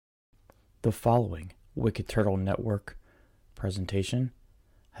The following Wicked Turtle Network presentation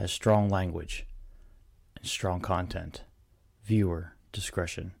has strong language and strong content. Viewer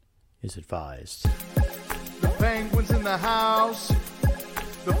discretion is advised. The penguins in the house.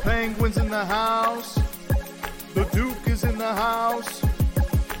 The penguins in the house. The Duke is in the house.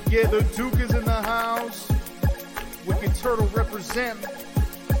 Yeah, the Duke is in the house. Wicked Turtle represent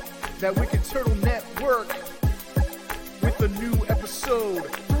that Wicked Turtle Network with the new episode.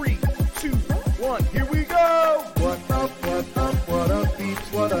 3, 2, 1, here we go! What up, peeps? What up,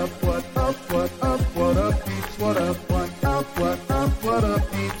 peeps? What up, peeps? What up, peeps? What up, peeps? What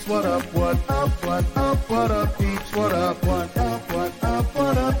up, peeps? What up, peeps? What up, peeps? What up,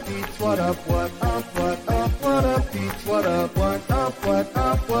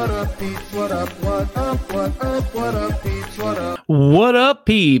 peeps? What up? What up,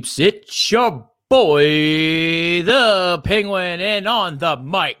 peeps? It's your boy, the Penguin, and on the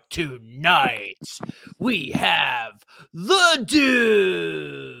mic tonight, we have the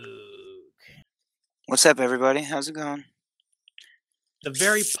Duke. What's up, everybody? How's it going? The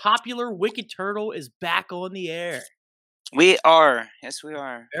very popular Wicked Turtle is back on the air. We are. Yes, we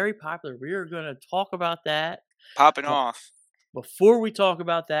are. Very popular. We are going to talk about that. Popping off. Before we talk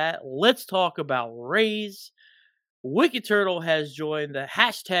about that, let's talk about Raze. Wicked Turtle has joined the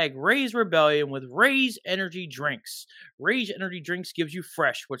hashtag Raze Rebellion with Raze Energy Drinks. Raze Energy Drinks gives you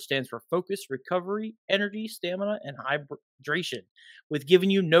fresh, which stands for focus, recovery, energy, stamina, and hydration, with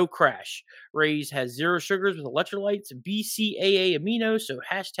giving you no crash. Raze has 0 sugars with electrolytes, BCAA amino, so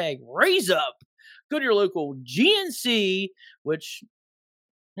hashtag Raze Up. Go to your local GNC, which,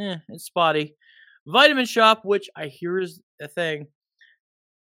 it's spotty. Vitamin Shop, which I hear is a thing.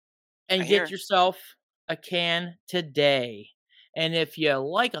 And get yourself a can today. And if you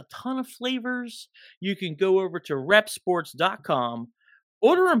like a ton of flavors, you can go over to repsports.com,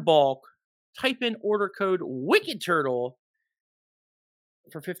 order in bulk, type in order code Wicked Turtle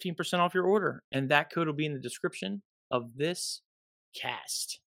for 15% off your order. And that code will be in the description of this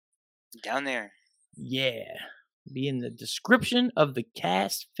cast. Down there. Yeah. Be in the description of the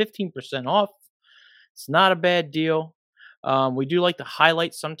cast, 15% off. It's not a bad deal. We do like to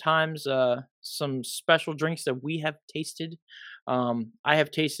highlight sometimes some special drinks that we have tasted. I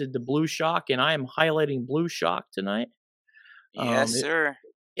have tasted the Blue Shock, and I am highlighting Blue Shock tonight. Yes, sir.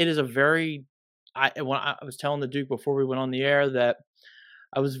 It is a very... I was telling the Duke before we went on the air that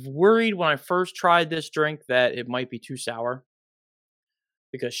I was worried when I first tried this drink that it might be too sour.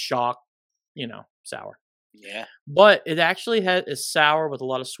 Because Shock, sour. Yeah. But it actually is sour with a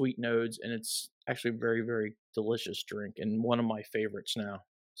lot of sweet notes, and it's actually very, very delicious drink and one of my favorites now.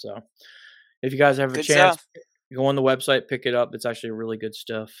 So if you guys have a chance, go on the website, pick it up. It's actually really good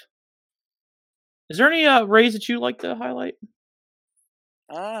stuff. Is there any Raze that you like to highlight?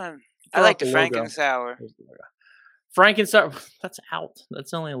 I like the Frankensour. Frankensour, that's out.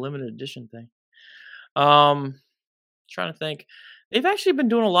 That's only a limited edition thing. Trying to think. They've actually been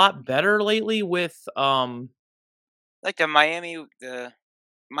doing a lot better lately with like the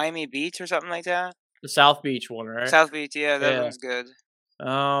Miami Beach or something like that. The South Beach one, right? South Beach, yeah, that one's good.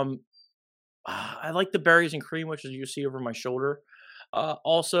 I like the berries and cream, which is you see over my shoulder.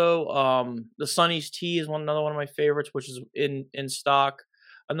 Also, the Sonny's Tea is another one of my favorites, which is in stock.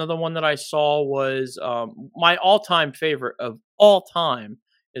 Another one that I saw was my all-time favorite of all time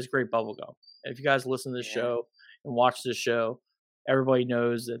is Great Bubblegum. If you guys listen to this show and watch this show, everybody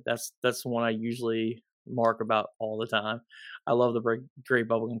knows that that's the one I usually mark about all the time. I love the Great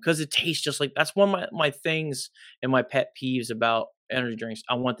Bubblegum because it tastes just like, that's one of my things and my pet peeves about energy drinks.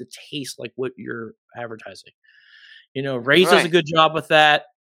 I want to taste like what you're advertising. Raze does a good job with that.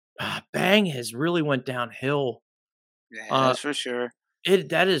 Bang has really went downhill. Yeah, that's for sure.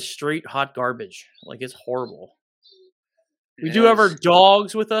 That is straight hot garbage. Like, it's horrible. We do have our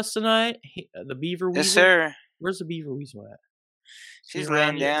dogs with us tonight. The Beaver Weasel. Yes, sir. Where's the Beaver Weasel at? She's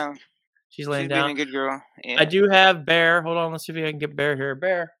laying down. She's laying down. Being a good girl. Yeah. I do have Bear. Hold on. Let's see if I can get Bear here.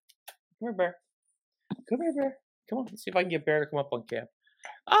 Bear. Come here, Bear. Come here, Bear. Come on. Let's see if I can get Bear to come up on cam.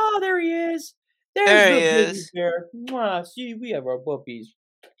 Oh, there he is. There he is. Bear. Mwah. See, we have our puppies.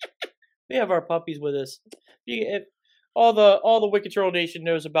 We have our puppies with us. If all the Wicked Turtle Nation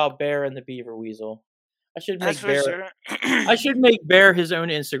knows about Bear and the Beaver Weasel. I should make Bear. Sure. I should make Bear his own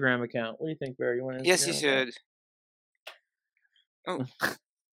Instagram account. What do you think, Bear? You want an Instagram Yes, you account? should. Oh.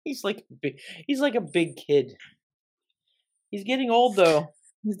 He's like a big kid. He's getting old though.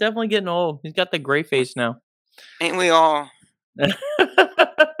 He's definitely getting old. He's got the gray face now. Ain't we all?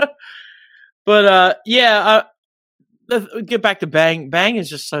 But get back to Bang. Bang is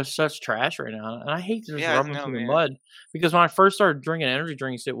just such trash right now, and I hate to just Yeah, rub I them know, through the man. mud because when I first started drinking energy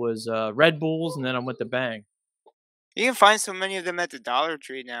drinks, it was Red Bulls, and then I went to Bang. You can find so many of them at the Dollar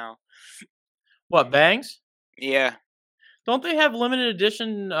Tree now. What Bangs? Yeah, Don't they have limited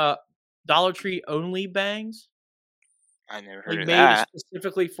edition Dollar Tree only Bangs, I never heard like of made that.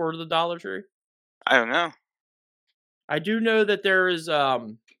 specifically for the Dollar Tree? I don't know. I do know that there is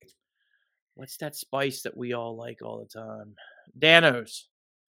what's that spice that we all like all the time? Danos.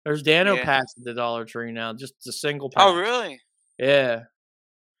 There's Dano Yeah. packs at the Dollar Tree now, just a single Oh, pack. really? Yeah.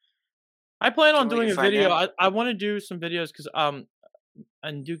 I plan on Can't wait doing to a find video. out. I want to do some videos because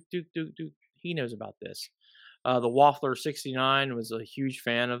and Duke, he knows about this. The Waffler 69 was a huge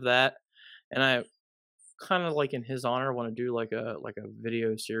fan of that, and I kind of like in his honor want to do like a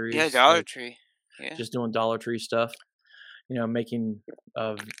video Yeah, series, Dollar like Tree. Yeah. just doing Dollar Tree stuff. You know, making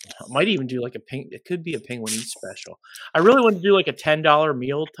might even do like it could be a Penguin Eats special. I really want to do like a $10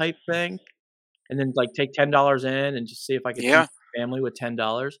 meal type thing, and then like take $10 in and just see if I could feed Yeah. the family with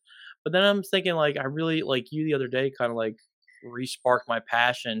 $10. But then I'm thinking like I really like you the other day kind of like re-sparked my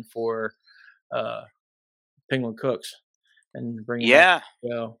passion for uh Penguin Cooks and bringing back Yeah. the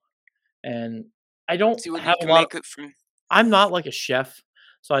show. And I don't See what you have a can lot. make it from. I'm not like a chef,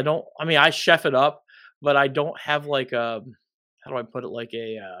 so I don't. I mean, I chef it up, but I don't have like a how do I put it like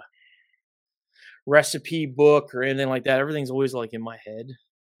a recipe book or anything like that. Everything's always like in my head,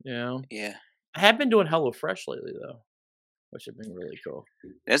 you know. Yeah. I have been doing HelloFresh lately though, which has been really cool.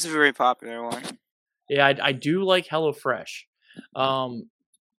 That's a very popular one. Yeah, I do like HelloFresh.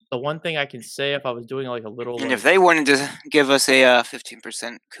 The one thing I can say if I was doing like a little And like, if they wanted to give us a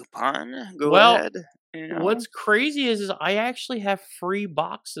 15% coupon, go well, ahead. You know? what's crazy is I actually have free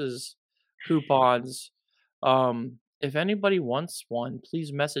boxes coupons. If anybody wants one,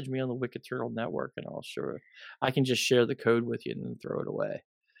 please message me on the Wicked Turtle Network, and I'll show. I can just share the code with you and then throw it away.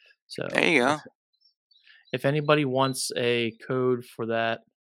 So There you go. if anybody wants a code for that,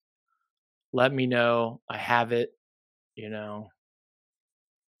 let me know. I have it. You know.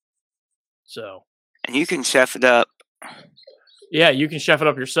 So And you can chef it up. yeah, you can chef it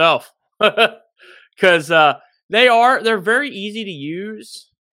up yourself because they're very easy to use.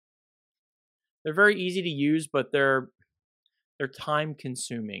 They're very easy to use, but they're time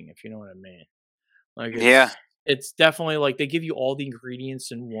consuming, if you know what I mean. Like it's definitely like they give you all the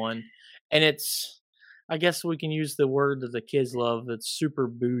ingredients in one, and it's I guess we can use the word that the kids love. It's super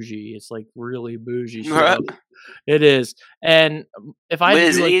bougie. It's like really bougie stuff. It is, and if I But had to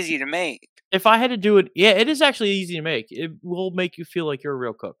it's do, like, easy to make. if I had to do it, yeah, it is actually easy to make. It will make you feel like you're a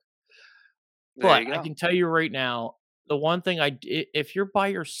real cook. There But you I go. can tell you right now, the one thing if you're by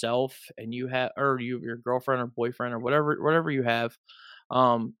yourself and you have or your girlfriend or boyfriend or whatever you have,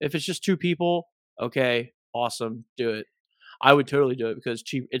 if it's just two people, okay, awesome, do it. I would totally do it because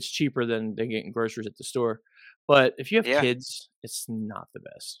it's cheaper than getting groceries at the store. But if you have Yeah. kids, it's not the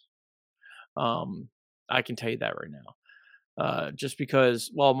best. I can tell you that right now. Just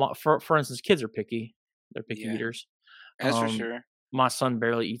because, well, for instance, kids are picky. They're picky Yeah. eaters. That's for sure. My son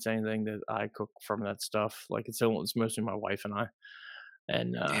barely eats anything that I cook from that stuff. Like it's mostly my wife and I.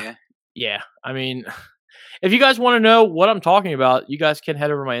 And Yeah. yeah, I mean, if you guys want to know what I'm talking about, you guys can head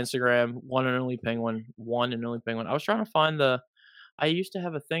over to my Instagram, One and Only Penguin. I was trying to find I used to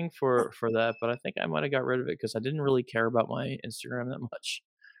have a thing for that, but I think I might have got rid of it because I didn't really care about my Instagram that much.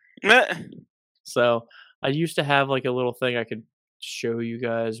 So I used to have like a little thing I could show you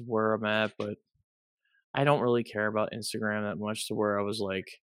guys where I'm at, but I don't really care about Instagram that much to where I was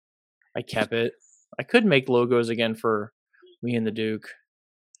like, I kept it. I could make logos again for me and the Duke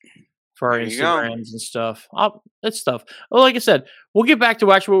for our There you go. Instagrams and stuff. It's stuff. Well, like I said, we'll get back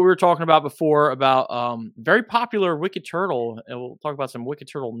to actually what we were talking about before about very popular Wicked Turtle, and we'll talk about some Wicked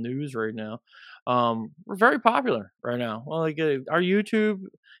Turtle news right now. We're very popular right now. Well, like our YouTube,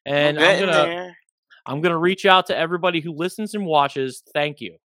 and We're getting there. I'm gonna reach out to everybody who listens and watches. Thank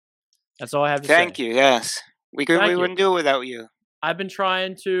you. That's all I have to say. Thank you. Yes. We wouldn't do it without you. I've been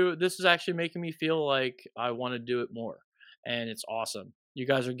trying to. This is actually making me feel like I want to do it more, and it's awesome. You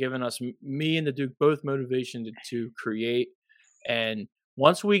guys are giving us, me and the Duke, both motivation to create. And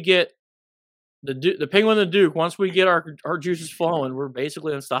once we get the Penguin and the Duke, once we get our juices flowing, we're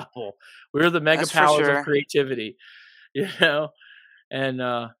basically unstoppable. We're the mega That's for powers sure. of creativity, you know. And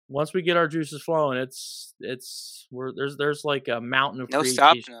once we get our juices flowing, there's like a mountain of No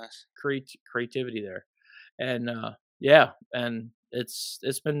stopping us. creativity there, and yeah, and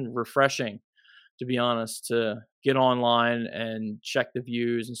it's been refreshing to be honest, to get online and check the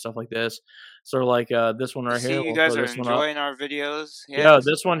views and stuff like this. So like this one I right see here, you we'll guys throw are this one up. enjoying our videos. Yeah, Yes.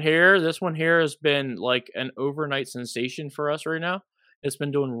 this one here has been like an overnight sensation for us right now. It's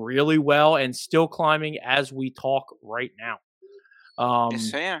been doing really well and still climbing as we talk right now.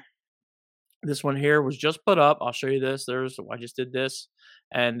 Yes, sir. This one here was just put up. I'll show you this. I just did this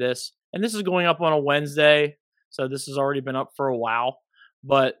and this. And this is going up on a Wednesday. So this has already been up for a while.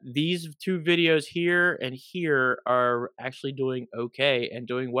 But these two videos here and here are actually doing okay and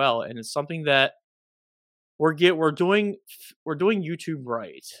doing well. And it's something that we're doing YouTube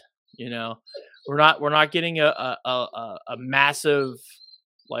right. You know, we're not getting a massive,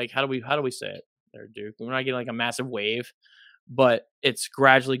 like, how do we say it there, Duke? We're not getting like a massive wave, but it's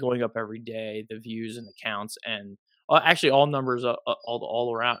gradually going up every day, the views and the counts, and actually all numbers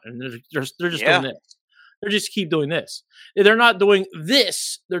all around, and they're just doing Yeah. this. They just keep doing this. They're not doing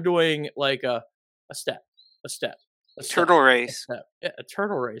this. They're doing like a step, a step, a step, Turtle a race. step. Yeah, a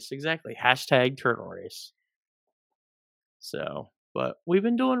turtle race, exactly. Hashtag turtle race. So, but we've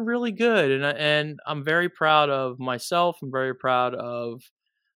been doing really good, and I'm very proud of myself. I'm very proud of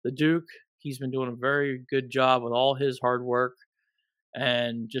the Duke. He's been doing a very good job with all his hard work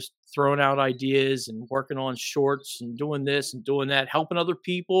and just throwing out ideas and working on shorts and doing this and doing that, helping other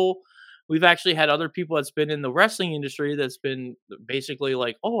people. We've actually had other people that's been in the wrestling industry that's been basically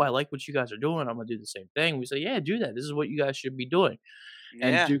like, "Oh, I like what you guys are doing. I'm gonna do the same thing." We say, "Yeah, do that. This is what you guys should be doing."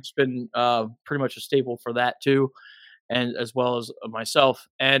 And Yeah. Duke's been pretty much a staple for that too, and as well as myself.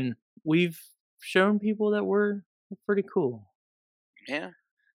 And we've shown people that we're pretty cool. Yeah.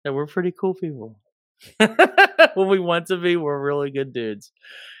 That we're pretty cool people. When we want to be, we're really good dudes.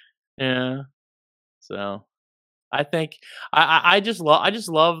 Yeah. So I think I just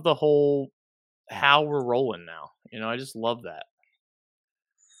love the whole how we're rolling now. You know, I just love that.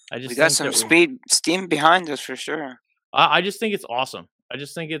 I just We got think some that steam behind us for sure. I just think it's awesome. I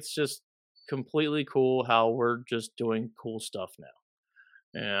just think it's just completely cool how we're just doing cool stuff now.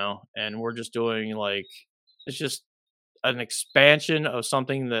 You know, and we're just doing like it's just an expansion of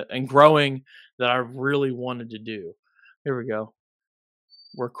something that and growing that I really wanted to do. Here we go.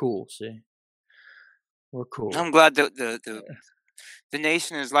 We're cool, see? We're cool. I'm glad the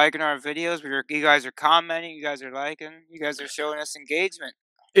nation is liking our videos. You guys are commenting. You guys are liking. You guys are showing us engagement.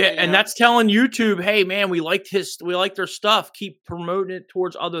 Yeah, You and know? that's telling YouTube, hey man, we liked their stuff. Keep promoting it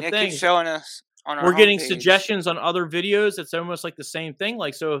towards other Yeah, keep things. showing us on our We're getting homepage. suggestions on other videos. It's almost like the same thing.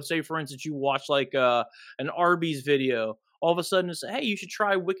 Like, so say for instance, you watch like an Arby's video. All of a sudden, it's hey, you should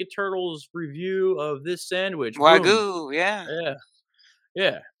try Wicked Turtle's review of this sandwich. Boom. Wagyu, yeah. Yeah,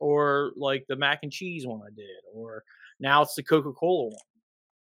 yeah. Or like the mac and cheese one I did. Or now it's the Coca-Cola one.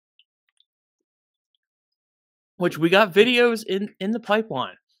 Which we got videos in the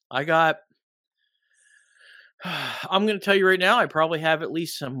pipeline. I'm going to tell you right now, I probably have at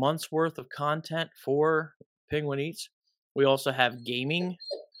least a month's worth of content for Penguin Eats. We also have gaming.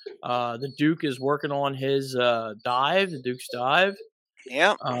 The Duke is working on his dive, the Duke's dive.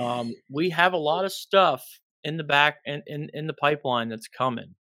 Yep. We have a lot of stuff in the back and in the pipeline that's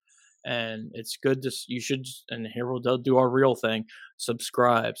coming. And it's good to you should and here we'll do our real thing.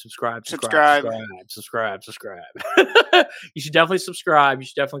 Subscribe. You should definitely subscribe. You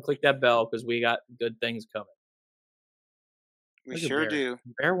should definitely click that bell because we got good things coming. We Look at sure Bear. do.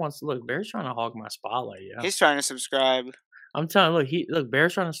 Bear wants to look. Bear's trying to hog my spotlight. Yeah, He's trying to subscribe. I'm telling. Look.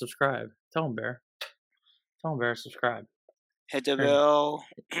 Bear's trying to subscribe. Tell him, Bear. Tell him, Bear, subscribe. Hit the There bell.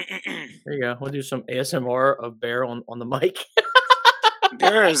 There you go. We'll do some ASMR of Bear on the mic.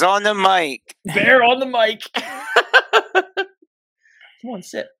 Bear is on the mic. Bear on the mic. Come on,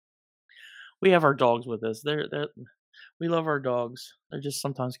 sit. We have our dogs with us. We love our dogs. They're just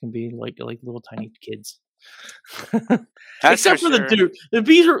sometimes can be like little tiny kids. That's Except for sure. the Duke. The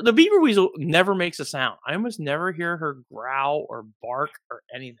beaver weasel never makes a sound. I almost never hear her growl or bark or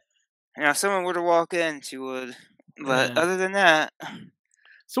anything. Now, if someone were to walk in, she would. But Yeah. other than that,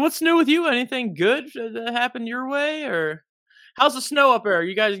 So what's new with you? Anything good that happened your way, or how's the snow up there?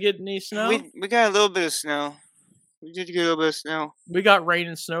 You guys getting any snow? we got a little bit of snow. We did get a little bit of snow. We got rain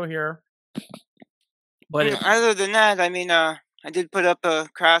and snow here, but it, Other than that, I mean, I did put up a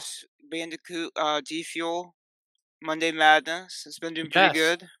Crash Bandicoot G Fuel Monday Madness. It's been doing pretty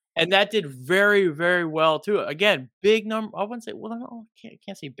Yes. good. and that did very, very well too. Again, big number. I wouldn't say well. I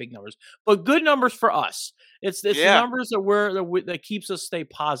can't say big numbers, but good numbers for us. It's the Yeah. numbers that keeps us stay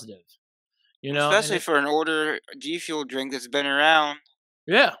positive. You know, and Especially for an older G Fuel drink that's been around.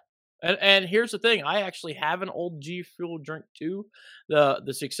 yeah. And here's the thing: I actually have an old G Fuel drink too.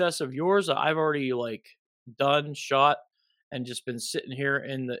 The success of yours, I've already like done, shot, and just been sitting here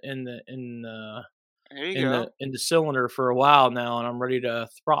in the There you go. in the cylinder for a while now, and I'm ready to.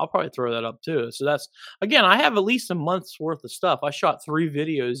 I'll probably throw that up too. So that's again, I have at least a month's worth of stuff. I shot 3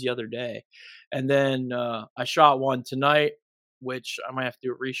 videos the other day, and then I shot one tonight, which I might have to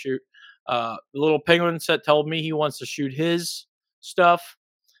do a reshoot. The little penguin set told me he wants to shoot his stuff,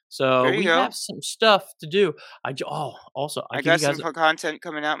 so There you we go. have some stuff to do. Also, I give got you guys some content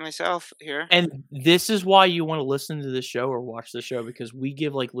coming out myself here. and this is why you want to listen to this show or watch the show, because we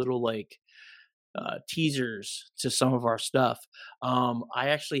give like little like teasers to some of our stuff. I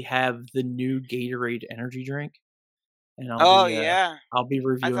actually have the new Gatorade energy drink, and Oh yeah, I'll be I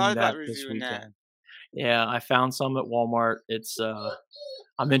reviewing thought that about this reviewing that. weekend. Yeah, I found some at Walmart. It's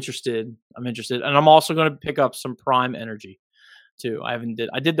I'm interested. And I'm also going to pick up some Prime Energy too. I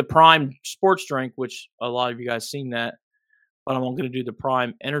did the Prime sports drink, which a lot of you guys seen that, but I'm going to do the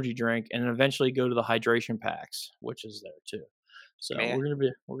Prime Energy drink and then eventually go to the hydration packs, which is there too. So Man.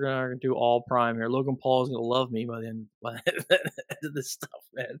 we're gonna do all Prime here. Logan Paul is gonna love me by the end of this stuff,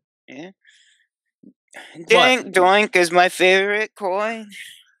 man. Yeah. Doink doink is my favorite coin.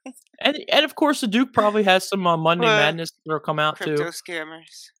 And of course the Duke probably has some Monday Well, Madness that'll come out Crypto too,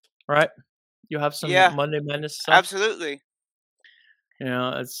 scammers. right? You'll have some Yeah. Monday Madness stuff. Absolutely. You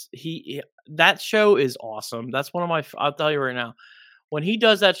know, that show is awesome. That's one of my. I'll tell you right now, when he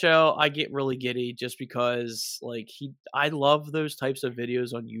does that show, I get really giddy just because, like, I love those types of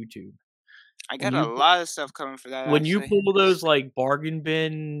videos on YouTube. I When got a you lot of stuff coming for that. when you Actually. pull those like bargain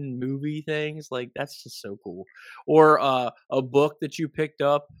bin movie things, like that's just so cool. Or a book that you picked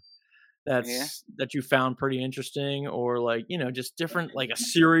up that you found pretty interesting, or like, you know, just different, like a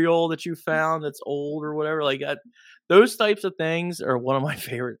cereal that you found that's old or whatever, like that. Those types of things are one of my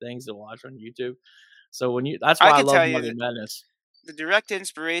favorite things to watch on YouTube. So that's why I I can love tell you Monday that Madness. the direct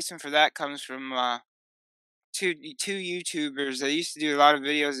inspiration for that comes from two YouTubers that used to do a lot of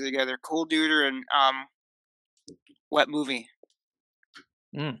videos together, Cool Duder and Wet Movie.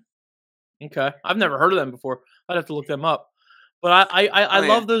 Okay, I've never heard of them before. I'd have to look them up. But I Oh,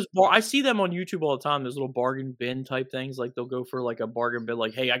 love those. I see them on YouTube all the time. Those little bargain bin type things. Like they'll go for like a bargain bin.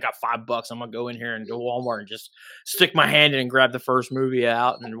 Like, hey, I got $5. I'm gonna go in here and go to Walmart and just stick my hand in and grab the first movie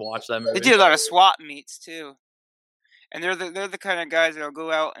out and watch that movie. They do a lot of swap meets too, and they're the kind of guys that'll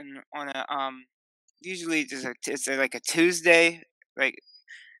go out and on a usually it's like a Tuesday, like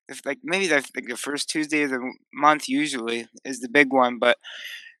maybe like the first Tuesday of the month usually is the big one, but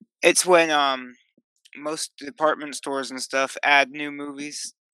it's when most department stores and stuff add new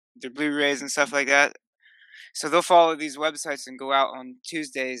movies, their Blu-rays and stuff like that. So they'll follow these websites and go out on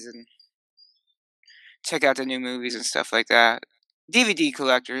Tuesdays and check out the new movies and stuff like that. DVD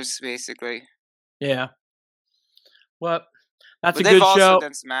collectors, basically. Yeah. Well, that's But a they've good also show.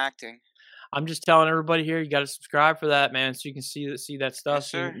 done some acting. I'm just telling everybody here, you got to subscribe for that, man, so you can see that stuff.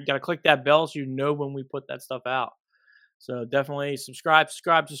 Yes, So sir. you got to click that bell so you know when we put that stuff out. So definitely subscribe.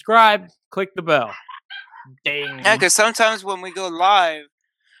 Click the bell. Ding. Yeah, because sometimes when we go live,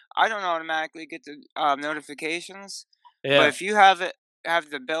 I don't automatically get the notifications. But Yeah. if you have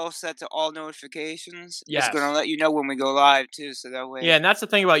the bell set to all notifications, it's going to Yes. let you know when we go live too. So that way, Yeah, and that's the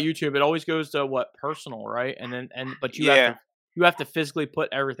thing about YouTube. It always goes to what, personal, right? But you yeah. have to physically put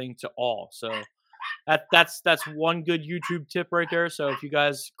everything to all. So that's one good YouTube tip right there. So if you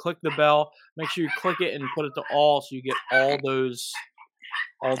guys click the bell, make sure you click it and put it to all, so you get all those.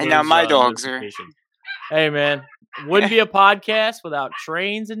 And now my dogs are. notifications. Hey man, wouldn't be a podcast without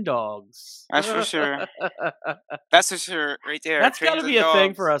trains and dogs. That's for sure. That's for sure, right there. That's got to Trains be and a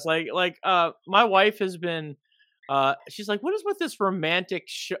thing for dogs. us. Like my wife has been. She's like, what is with this romantic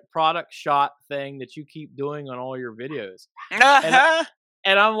product shot thing that you keep doing on all your videos?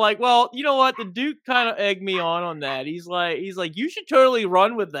 And I'm like, well, you know what? The Duke kind of egged me on that. He's like, you should totally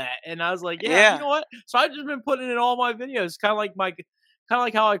run with that. And I was like, yeah, you know what? So I've just been putting it in all my videos, kind of like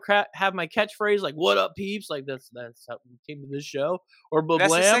how I have my catchphrase, like "What up, peeps?" Like that's how we came to this show, or blah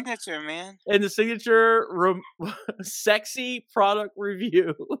That's the blam, signature, man. and the signature sexy product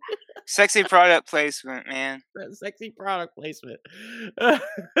review. Sexy product placement, man. That sexy product placement.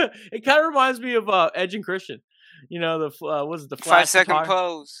 It kind of reminds me of Edge and Christian. You know, the was it the 5-second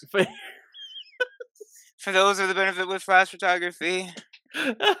pose. For those with the benefit with flash photography.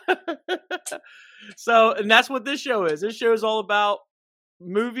 So, and that's what this show is. This show is all about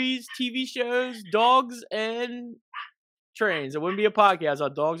movies, TV shows, dogs, and trains. It wouldn't be a podcast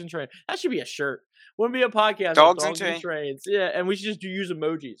on dogs and trains. That should be a shirt. Wouldn't be a podcast on dogs and trains. Yeah, and we should just use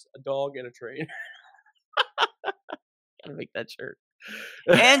emojis: a dog and a train. Gotta make that shirt.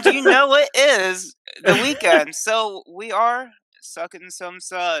 And you know it is the weekend, so we are sucking some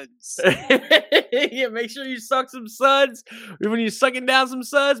suds. Yeah, make sure you suck some suds. When you're sucking down some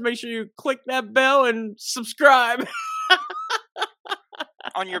suds, make sure you click that bell and subscribe.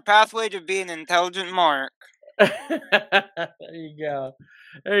 On your pathway to being an intelligent Mark. There you go.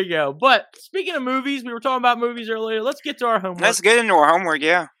 There you go. But speaking of movies, we were talking about movies earlier. Let's get to our homework. Let's get into our homework,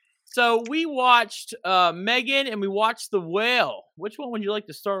 yeah. So we watched Megan and we watched The Whale. Which one would you like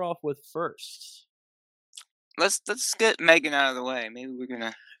to start off with first? Let's get Megan out of the way. Maybe we're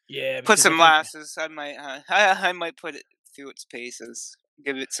gonna Yeah, put some lashes. I might put it through its paces.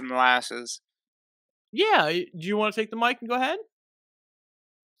 Give it some lashes. Yeah. Do you want to take the mic and go ahead?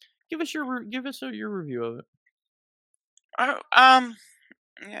 Give us your review of it.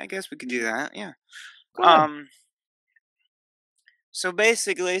 Yeah, I guess we could do that. Yeah. Go ahead. So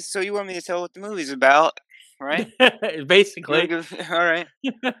basically, you want me to tell what the movie's about, right? Basically. All right.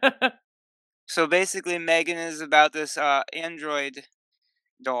 So basically, Megan is about this android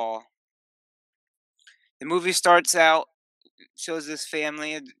doll. The movie starts out, shows this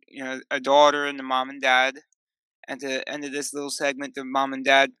family, a daughter and the mom and dad. At the end of this little segment, the mom and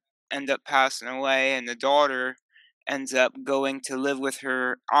dad end up passing away, and the daughter ends up going to live with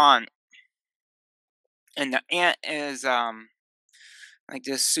her aunt. And the aunt is like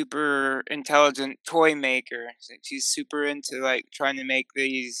this super intelligent toy maker. She's super into like trying to make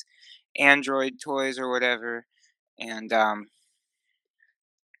these android toys or whatever. And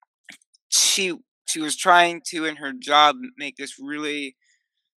she was trying to, in her job, make this really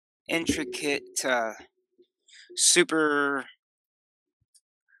intricate super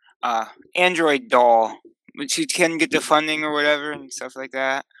android doll, but she can get the funding or whatever and stuff like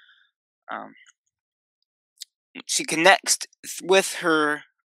that. She connects with her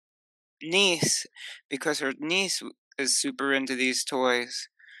niece because her niece is super into these toys,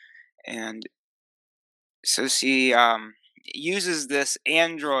 and so she uses this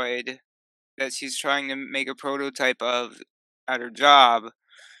android that she's trying to make a prototype of at her job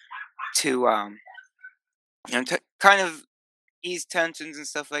to to kind of ease tensions and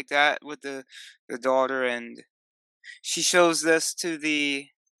stuff like that with the daughter, and she shows this to the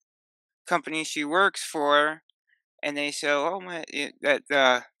company she works for, and they show that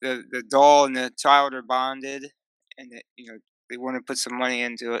the doll and the child are bonded, and that they want to put some money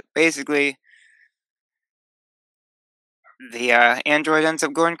into it. Basically, the android ends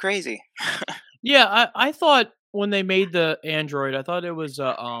up going crazy. Yeah, I thought when they made the android, I thought it was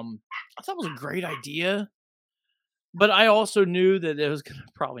a great idea. But I also knew that it was gonna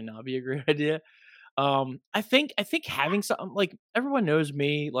probably not be a great idea. I think having something like everyone knows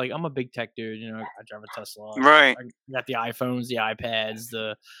me, like I'm a big tech dude. I drive a Tesla. Right. I got the iPhones, the iPads,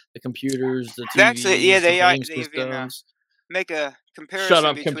 the computers, the TVs. Actually, yeah, they make a comparison. Shut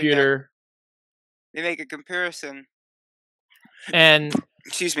up, computer. They make a comparison. And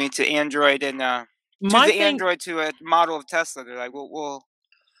excuse me, to Android and Android to a model of Tesla. They're like, well.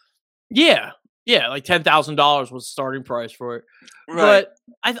 Yeah, like $10,000 was the starting price for it. Right.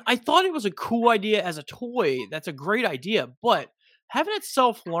 But I thought it was a cool idea as a toy. That's a great idea. But having it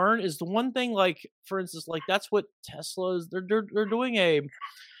self-learn is the one thing. Like, for instance, like that's what Tesla's they're doing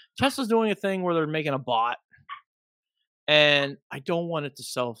Tesla's doing a thing where they're making a bot, and I don't want it to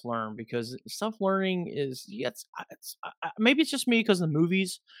self-learn because self-learning is maybe it's just me because of the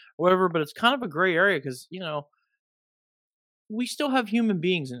movies or whatever. But it's kind of a gray area because we still have human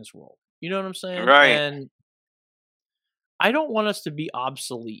beings in this world. You know what I'm saying? Right. And I don't want us to be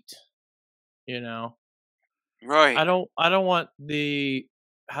obsolete. Right. I don't want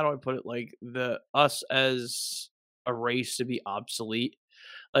how do I put it? Like us as a race to be obsolete.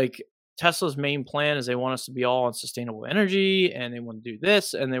 Like Tesla's main plan is they want us to be all on sustainable energy, and they want to do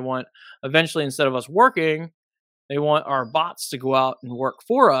this, and they want eventually, instead of us working, they want our bots to go out and work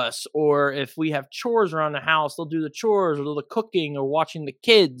for us. Or if we have chores around the house, they'll do the chores or do the cooking or watching the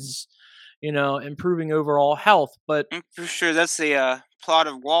kids. Improving overall health. But I'm for sure that's the plot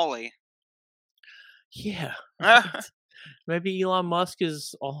of WALL-E. Yeah. Maybe Elon Musk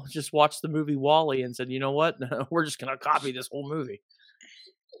is just watched the movie WALL-E and said, you know what? We're just going to copy this whole movie.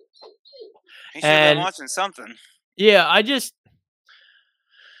 He should have been watching something. Yeah,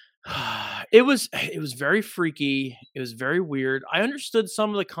 it was very freaky. It was very weird. I understood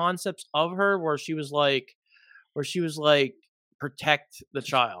some of the concepts of her where she was like protect the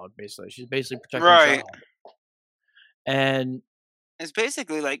child, basically. She's basically protecting the child. And it's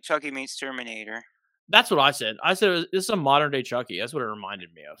basically like Chucky meets Terminator. That's what I said. I said this is a modern day Chucky. That's what it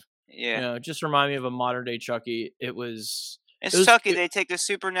reminded me of. Yeah. It just reminded me of a modern day Chucky. It's Chucky. They take the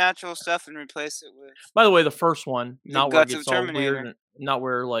supernatural stuff and replace it with. By the way, the first one, not where it gets all Terminator. weird, not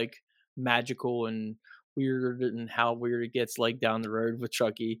where like magical and weirder than how weird it gets like down the road with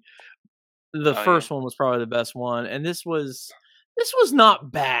Chucky. The Oh, yeah. first one was probably the best one, and this was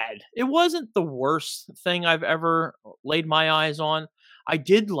not bad. It wasn't the worst thing I've ever laid my eyes on. I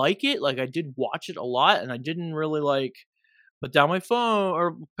did like it, like I did watch it a lot, and I didn't really like put down my phone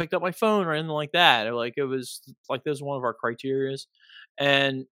or picked up my phone or anything like that. Or, like it was like this was one of our criterias,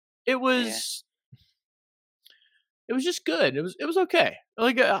 and it Yeah. was just good. It was okay.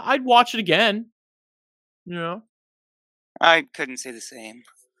 Like I'd watch it again. You know, I couldn't say the same.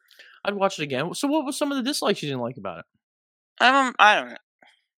 I'd watch it again. So, what was some of the dislikes you didn't like about it? I don't know.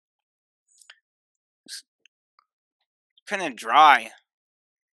 It's kind of dry.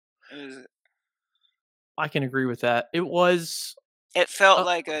 I can agree with that. It was It felt Uh,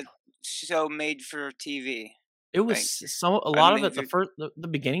 like a show made for TV. It Like, was a I lot of mean, it. The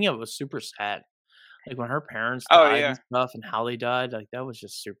beginning of it was super sad. Like when her parents oh died yeah, and stuff, and how they died. Like that was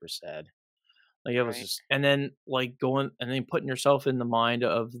just super sad. Like it was right. just, and then like going and then putting yourself in the mind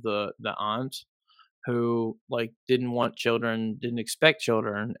of the aunt who like didn't want children, didn't expect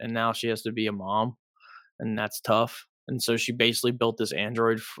children, and now she has to be a mom, and that's tough. And so she basically built this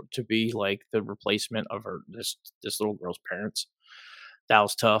android to be like the replacement of this little girl's parents. That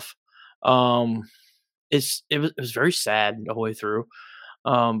was tough. Um, it was very sad the whole way through.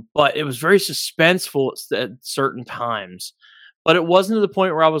 But it was very suspenseful at certain times. But it wasn't to the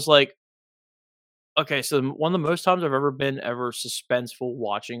point where I was like, okay, so one of the most times I've ever been suspenseful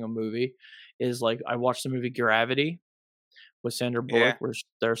watching a movie is like I watched the movie Gravity with Sandra Bullock Yeah, where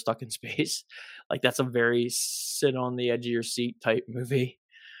they're stuck in space. Like that's a very sit on the edge of your seat type movie.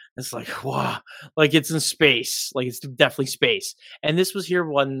 It's like, wow, like it's in space, like it's definitely space. And this was here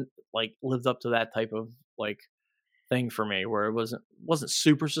one like lived up to that type of like thing for me where it wasn't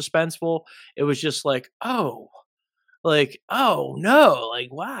super suspenseful. It was just like, oh no, like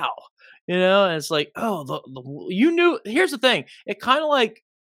wow. And it's like, oh, you knew. Here's the thing. It kind of like,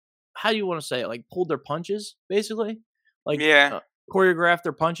 how do you want to say it? Like pulled their punches, basically, like yeah. choreographed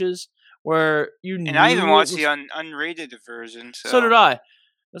their punches, where you And I even knew it watched the was. unrated version. So did So I.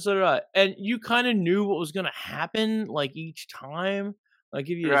 So did I. And you kind of knew what was gonna happen, like each time. Like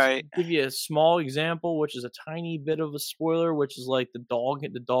right. give you a small example, which is a tiny bit of a spoiler, which is like the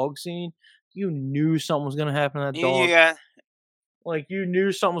dog scene. You knew something was gonna happen to that dog. Yeah, Like you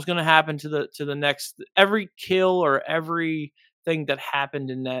knew something was gonna happen to the next every kill or every thing that happened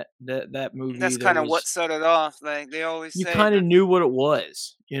in that movie. that's There kind of what was set it off. Like they always you say, kind of knew what it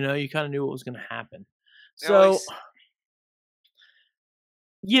was. You kind of knew what was gonna happen. they So always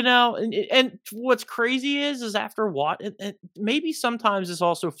and what's crazy is after what and maybe sometimes this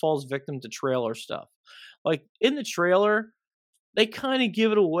also falls victim to trailer stuff. Like in the trailer, they kind of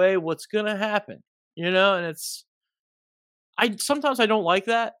give it away what's gonna happen, and it's sometimes I don't like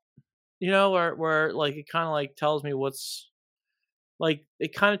that, where like it kind of like tells me what's like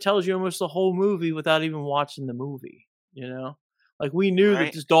it kind of tells you almost the whole movie without even watching the movie, Like we knew that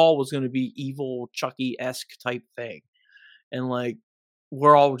right. this doll was gonna be evil Chucky-esque type thing. And like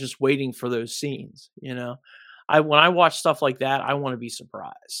we're all just waiting for those scenes. When I watch stuff like that, I want to be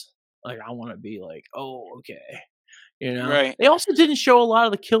surprised. Like I want to be like, oh, okay. Right. They also didn't show a lot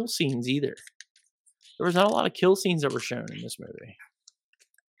of the kill scenes either. There was not a lot of kill scenes that were shown in this movie.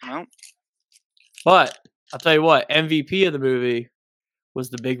 Nope. But I'll tell you what, MVP of the movie was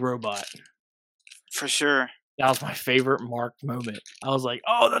the big robot. For sure. That was my favorite marked moment. I was like,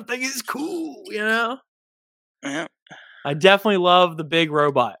 oh, that thing is cool, Yeah. I definitely love the big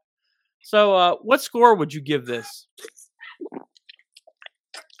robot. So, what score would you give this?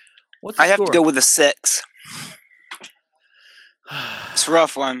 What's the I have score? to go with a 6. It's a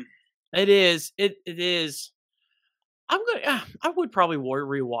rough one. It is. It is. I would probably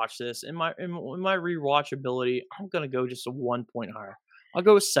rewatch this. In my rewatchability, I'm gonna go just a 1 point higher. I'll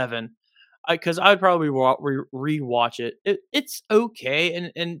go with 7. Because I'd probably rewatch it. It's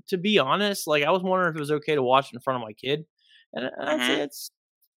okay, and to be honest, like I was wondering if it was okay to watch it in front of my kid, and I'd say it's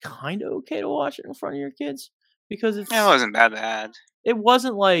kind of okay to watch it in front of your kids because It wasn't that bad. it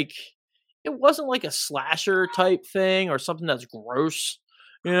wasn't like a slasher type thing or something that's gross.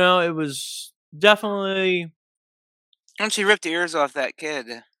 It was definitely Once she ripped the ears off that kid.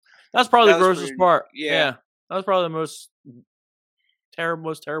 that's probably That the was grossest pretty- part. yeah. That was probably the most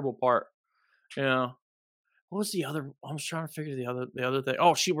terrible part. What was the other? I was trying to figure the other thing.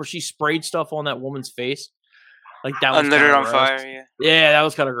 Oh, where she sprayed stuff on that woman's face, like that was And lit it kinda on gross. fire, yeah. Yeah, that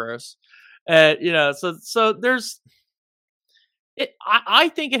was kind of gross. So there's it. I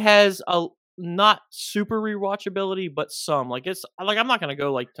think it has a not super rewatchability, but some. Like it's like I'm not gonna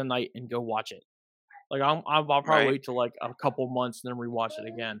go like tonight and go watch it. Like I'll probably Right. wait till like a couple months and then rewatch it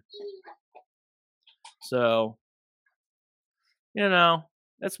again. So, you know,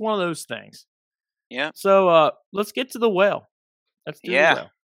 that's one of those things. Yeah. So, let's get to the whale. Let's do the Yeah.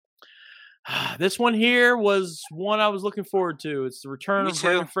 whale. This one here was one I was looking forward to. It's the return Me of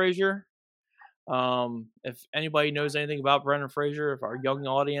Brendan too. Fraser. If anybody knows anything about Brendan Fraser, if our young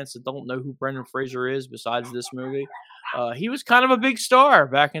audience that don't know who Brendan Fraser is besides this movie, he was kind of a big star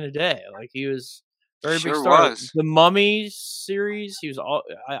back in the day. Like he was very big Sure star. was. The Mummy series, he was all.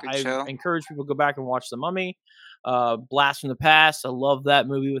 Good I show. encourage people to go back and watch The Mummy. Blast from the Past. I love that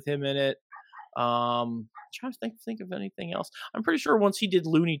movie with him in it. Trying to think of anything else. I'm pretty sure once he did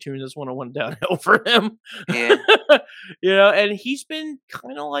Looney Tunes, that's when it went downhill for him. Yeah. And he's been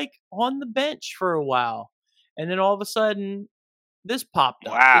kind of like on the bench for a while, and then all of a sudden, this popped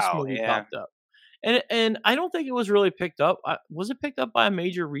up. This Wow. movie Yeah. popped up, and I don't think it was really picked up. Was it picked up by a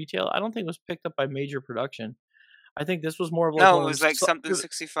major retailer? I don't think it was picked up by major production. I think this was more of like No, one it of was those. like something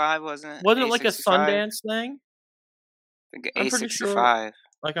 65, wasn't it? Wasn't it like a A65. Sundance thing? I think I'm pretty sure. A65.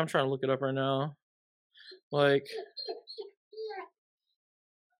 Like I'm trying to look it up right now. Like,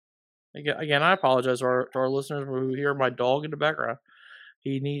 again, I apologize to our listeners who hear my dog in the background.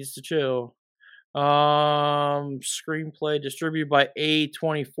 He needs to chill. Screenplay distributed by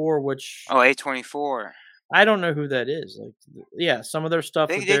A24, which Oh, A24. I don't know who that is. Like, yeah, some of their stuff.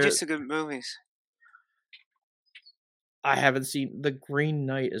 They do some good movies. I haven't seen. The Green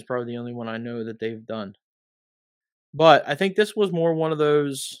Knight is probably the only one I know that they've done. But I think this was more one of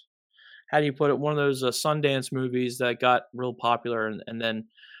those. How do you put it? One of those Sundance movies that got real popular, and then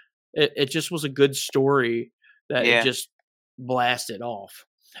it just was a good story that Yeah. it just blasted off,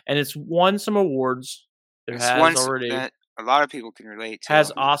 and it's won some awards. It It's has one already that a lot of people can relate to.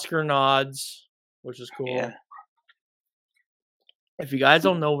 has Oscar nods, which is cool. Yeah. If you guys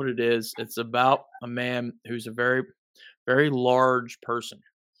don't know what it is, it's about a man who's a very, very large person.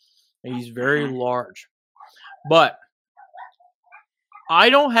 He's very Mhm. large, but I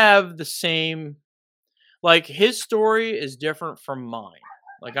don't have the same. Like his story is different from mine.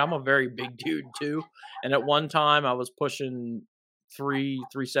 Like I'm a very big dude too, and at one time I was pushing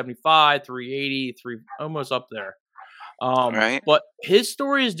 375, 380, almost up there. Right. But his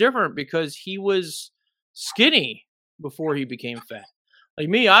story is different because he was skinny before he became fat. Like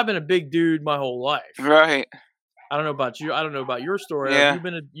me, I've been a big dude my whole life. Right. I don't know about you. I don't know about your story. Yeah. Have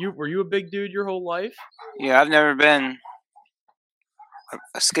were you a big dude your whole life? Yeah, I've never been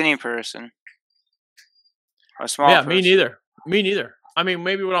a skinny person. Or a small Yeah, person. me neither. Me neither. I mean,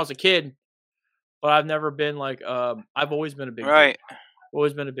 maybe when I was a kid, but I've never been like I've always been a big Right. dude.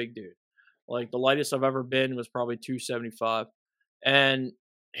 Always been a big dude. Like the lightest I've ever been was probably 275. And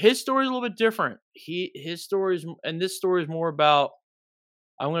his story is a little bit different. His story is, and this story is more about,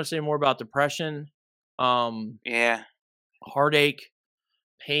 I'm going to say more about depression, Yeah. heartache,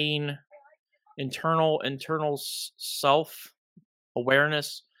 pain, internal self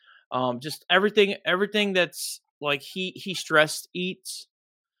awareness, just everything that's like he stress eats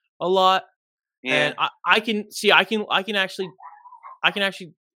a lot. Yeah. And I can see I can actually I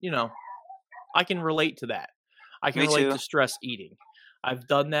can relate to that. I can Me relate too. to stress eating. I've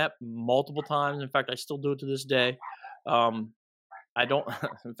done that multiple times. In fact, I still do it to this day. I don't.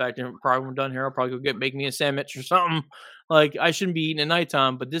 In fact, probably when I'm done here, I'll probably go make me a sandwich or something. Like I shouldn't be eating at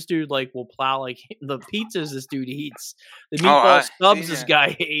nighttime, but this dude like will plow like the pizzas this dude eats, the meatball subs this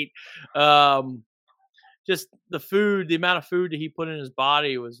guy ate. Just the food, the amount of food that he put in his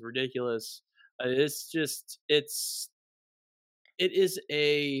body was ridiculous. It is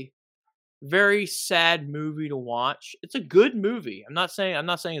a very sad movie to watch. It's a good movie. I'm not saying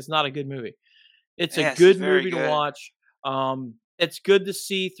it's not a good movie. It's Yes, a it's good very movie to good. watch. It's good to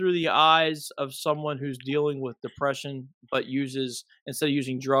see through the eyes of someone who's dealing with depression, but instead of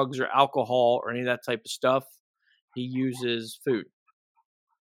using drugs or alcohol or any of that type of stuff, he uses food.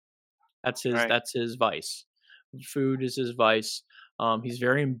 That's his. Right. That's his vice. Food is his vice. He's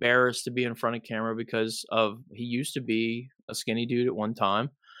very embarrassed to be in front of camera because he used to be a skinny dude at one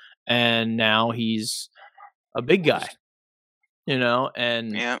time, and now he's a big guy.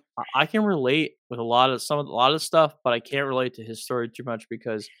 And Yeah. I can relate with a lot of stuff, but I can't relate to his story too much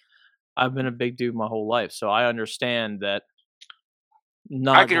because I've been a big dude my whole life, so I understand that.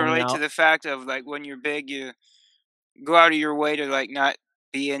 I can relate to the fact of like when you're big, you go out of your way to like not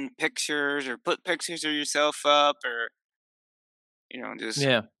be in pictures or put pictures of yourself up or just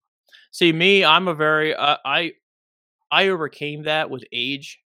Yeah. See, me, I'm a very I overcame that with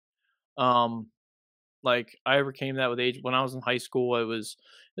age. Like I overcame that with age. When I was in high school, it was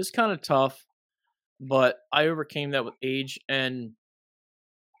kind of tough, but I overcame that with age and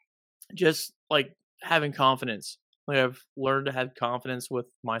just like having confidence. Like I've learned to have confidence with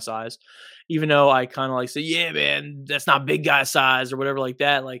my size, even though I kind of like say, "Yeah, man, that's not big guy size" or whatever like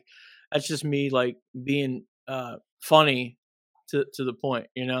that. Like that's just me like being funny to the point,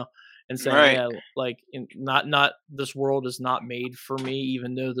 and saying, Right. "Yeah, like not this world is not made for me,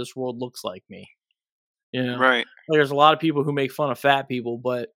 even though this world looks like me." Right. Like, there's a lot of people who make fun of fat people,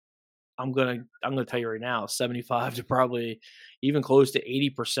 but I'm gonna tell you right now, 75 to probably even close to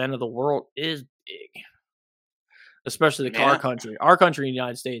 80% of the world is big, especially our Yeah. country. Our country in the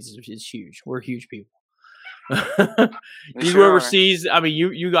United States is huge. We're huge people. We You sure go are. overseas, I mean,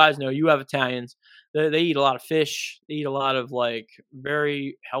 you guys know, you have Italians. They eat a lot of fish. They eat a lot of like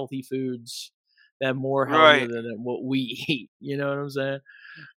very healthy foods that are more healthier Right. than what we eat. You know what I'm saying?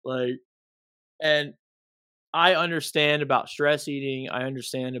 Like, and I understand about stress eating. I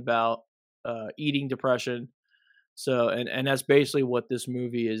understand about eating depression. So, and that's basically what this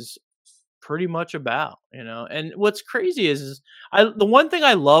movie is pretty much about, And what's crazy is the one thing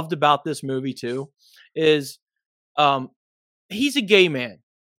I loved about this movie too is um he's a gay man,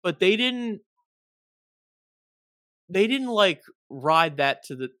 but they didn't like ride that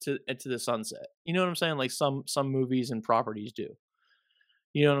to the sunset. You know what I'm saying? Like some movies and properties do.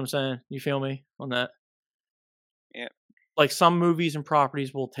 You know what I'm saying? You feel me on that? Yeah. Like some movies and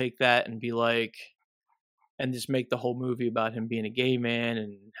properties will take that and be like, and just make the whole movie about him being a gay man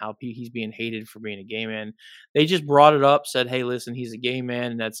and how he's being hated for being a gay man. They just brought it up, said, "Hey, listen, he's a gay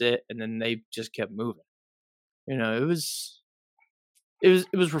man," and that's it. And then they just kept moving. It was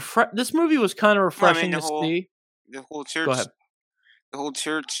this movie was kind of Well, I mean refreshing to see. the whole Go church ahead. the whole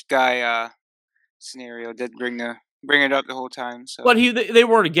church guy scenario did bring it up the whole time. But So they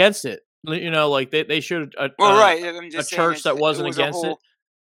weren't against it. Like they showed well, right. I'm a just saying church that wasn't against it.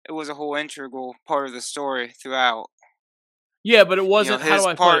 it was a whole integral part of the story throughout. Yeah, but it wasn't. How do His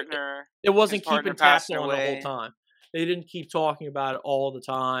I put it? It his wasn't keeping partner tabs passing on the whole away. time. They didn't keep talking about it all the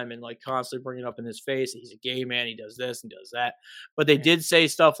time and like constantly bringing it up in his face that he's a gay man, he does this and does that. But they did say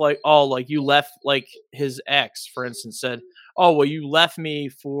stuff like, "Oh, like you left," like his ex, for instance, said, "Oh, well, you left me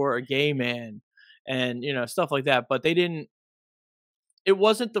for a gay man," and stuff like that. But they didn't. It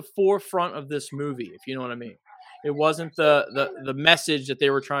wasn't the forefront of this movie, if you know what I mean. It wasn't the message that they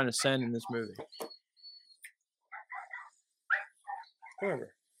were trying to send in this movie.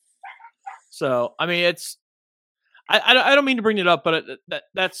 Whatever. So, I mean, it's I don't mean to bring it up, but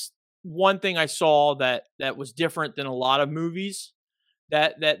that's one thing I saw that was different than a lot of movies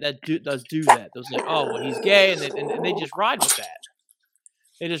does do that. Those like, "Oh, well, he's gay," and they just ride with that.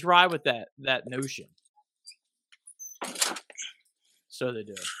 They just ride with that notion. So they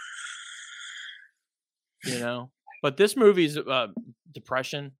do. But this movie's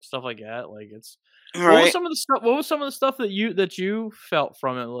depression, stuff like that. Like it's Right. What was some of the stuff that you felt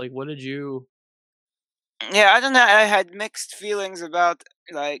from it? Like, what did you? Yeah, I don't know. I had mixed feelings about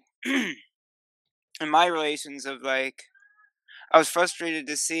like in my relations of like I was frustrated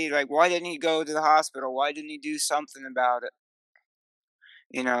to see like why didn't he go to the hospital? Why didn't he do something about it?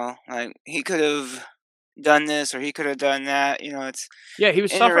 Like he could have done this or he could have done that. It's Yeah, he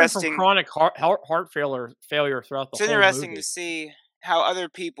was suffering from interesting. chronic heart failure throughout the It's whole interesting to movie. see how other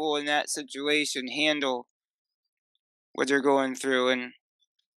people in that situation handle what they're going through, and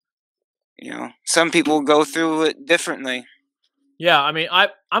some people go through it differently. Yeah, I mean,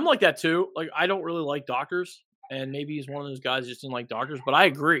 I'm like that too. Like, I don't really like doctors, and maybe he's one of those guys who just didn't like doctors. But I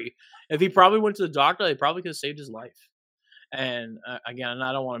agree. If he probably went to the doctor, they probably could have saved his life. And again,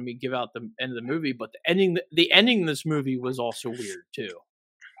 I don't want to give out the end of the movie, but the ending of this movie was also weird too.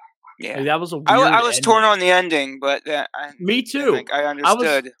 Yeah, Like, that was a weird. I was torn ending. on the ending, but Me too. I think I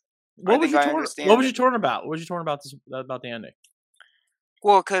understood. What was you torn about? What was you torn about about the ending?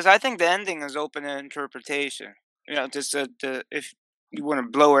 Well, because I think the ending is open to interpretation. Just if you want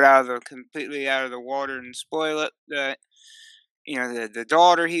to blow it completely out of the water and spoil it, that the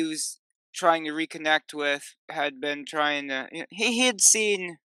daughter he was trying to reconnect with had been trying to. He had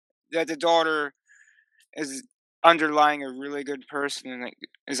seen that the daughter is underlying a really good person and like,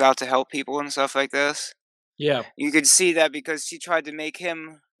 is out to help people and stuff like this. Yeah. You could see that because she tried to make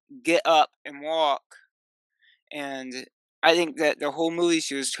him get up and walk, and I think that the whole movie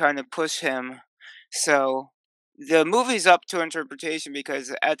she was trying to push him. So the movie's up to interpretation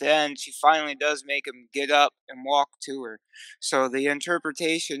because at the end she finally does make him get up and walk to her. So the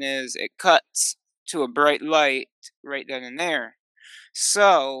interpretation is it cuts to a bright light right then and there.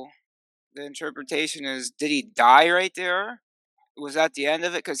 So the interpretation is, did he die right there? Was that the end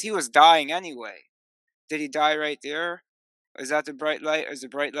of it? Because he was dying anyway. Did he die right there? Is that the bright light? Is the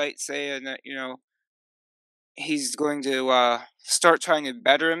bright light saying that he's going to start trying to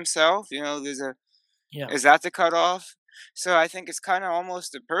better himself? There's Yeah. Is that the cutoff? So I think it's kind of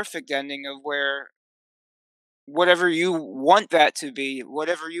almost the perfect ending of where whatever you want that to be,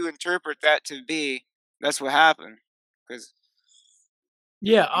 whatever you interpret that to be, that's what happened. Because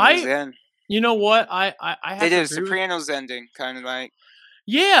Yeah, it was the end. you know what? I They have to did a agree with. Sopranos ending, kind of like.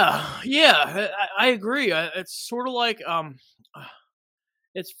 Yeah, yeah, I agree. It's sort of like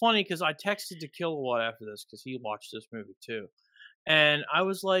it's funny because I texted to Kilowatt after this because he watched this movie too, and I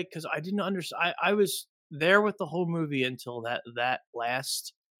was like, because I didn't understand. I was there with the whole movie until that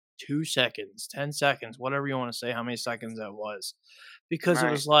last 2 seconds, 10 seconds, whatever you want to say, how many seconds that was, because it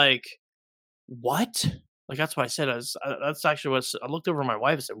Right. was like, what? Like that's what I said. That's actually what I looked over at my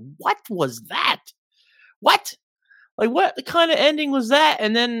wife and said, "What was that? What? Like what kind of ending was that?"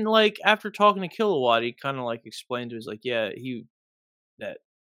 And then like after talking to Kilowatt, he kind of like explained to us like, yeah, that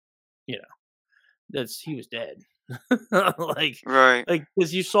you know he was dead. like Right.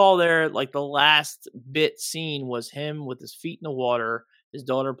 because you saw there like the last bit scene was him with his feet in the water, his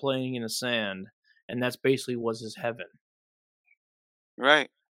daughter playing in the sand, and that's basically was his heaven, Right.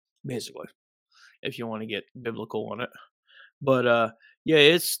 basically, if you want to get biblical on it. But yeah,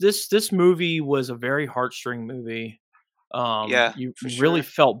 it's this movie was a very heartstring movie. Yeah, You for really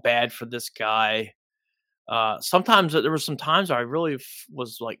sure. felt bad for this guy. Sometimes there were some times I really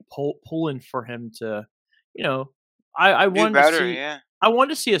was like pulling for him to, you know, I Do wanted to better, see yeah. I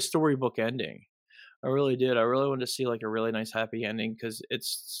wanted to see a storybook ending. I really did. I really wanted to see like a really nice happy ending because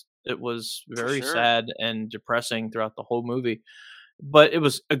it was For very sure. sad and depressing throughout the whole movie. But it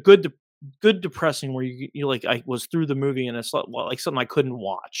was a good depressing where you like I was through the movie and it's like something I couldn't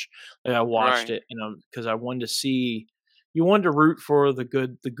watch. Like I watched Right. it, because I wanted to see. You wanted to root for the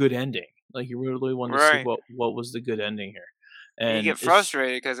good ending. Like you really wanted to see Right. what was the good ending here, And you and get it's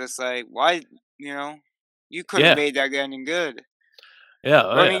frustrated because it's like, why, you know, you could have yeah, made that ending good. yeah,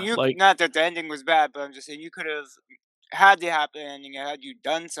 oh Or I mean, yeah, like not that the ending was bad, but I'm just saying you could have had the happy ending had you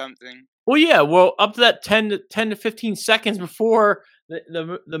done something. well, yeah, well, up to that 10 to 15 seconds before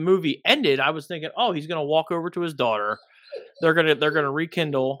the movie ended, I was thinking, oh, he's gonna walk over to his daughter. They're gonna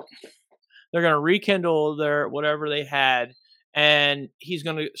rekindle. They're gonna rekindle their whatever they had, and she's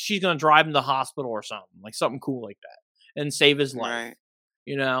gonna drive him to the hospital or something like something cool like that, and save his life. Right.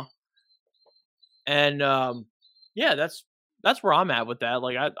 You know, and yeah, that's where I'm at with that.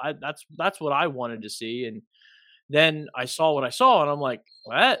 Like I that's what I wanted to see, and then I saw what I saw, and I'm like,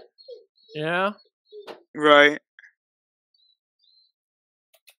 what? You know, Right.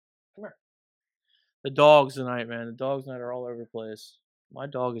 come here. The dogs tonight, man. The dogs tonight are all over the place. My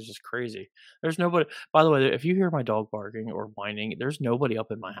dog is just crazy. There's nobody. By the way, if you hear my dog barking or whining, there's nobody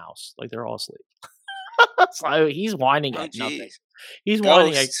up in my house. Like they're all asleep. So he's whining Oh, at nothing. jeez. He's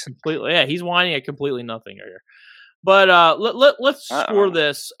whining at Ghosts. completely. Yeah, he's whining at completely nothing here. But let's score Uh-oh.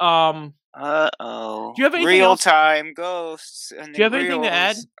 this. Uh-oh. Do you have anything Real else? time ghosts and Do you the have anything to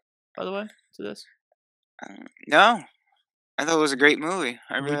add? reels. By the way, to this, No, I thought it was a great movie.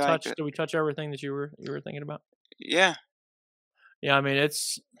 I did we really liked touch? it. Did we touch everything that you were thinking about? Yeah. Yeah, I mean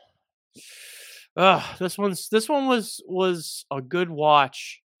it's. This one was a good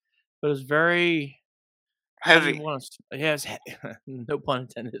watch, but it was very. How do you Heavy. want to? Yeah, it's no pun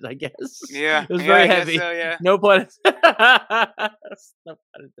intended. I guess Yeah. it was Yeah, very I guess heavy. so, yeah. No pun. No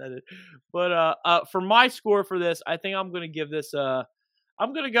pun intended. But for my score for this, I think I'm gonna give this.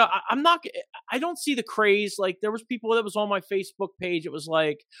 I'm gonna go. I'm not. I don't see the craze. Like there was people that was on my Facebook page. It was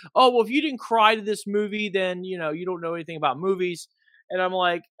like, oh well, if you didn't cry to this movie, then you don't know anything about movies. And I'm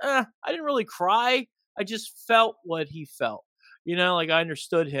like, I didn't really cry. I just felt what he felt. Like I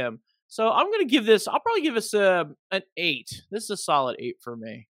understood him. So I'm gonna give this. I'll probably give this an 8. This is a solid 8 for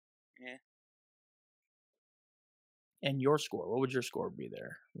me. Yeah. And your score? What would your score be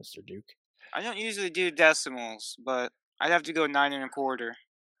there, Mr. Duke? I don't usually do decimals, but I'd have to go 9 1/4.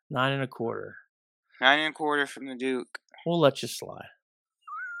 9 1/4. 9 1/4 from the Duke. We'll let you slide.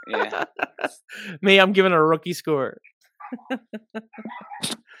 Yeah. Me, I'm giving a rookie score.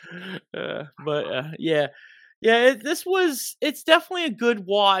 Yeah. It's definitely a good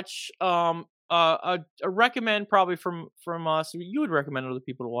watch. A recommend probably from us. You would recommend other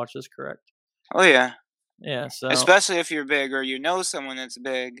people to watch this, correct? Oh yeah. Yeah. So Especially if you're big or you know someone that's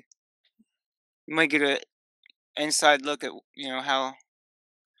big. You might get an inside look at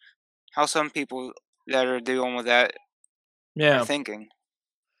how some people that are dealing with that are yeah. thinking.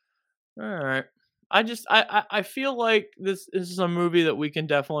 All right. I feel like this is a movie that I can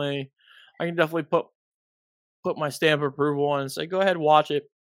definitely put my stamp of approval on and say, go ahead, watch it.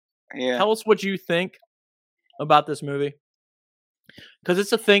 Yeah. Tell us what you think about this movie, because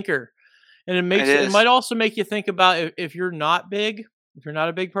it's a thinker, and it is. might also make you think about if you're not big, if you're not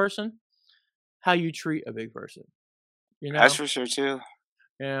a big person, how you treat a big person. You That's know? for sure too.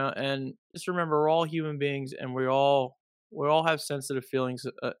 Yeah, and just remember, we're all human beings, and we all have sensitive feelings.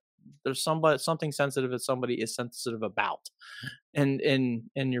 There's something sensitive that somebody is sensitive about, and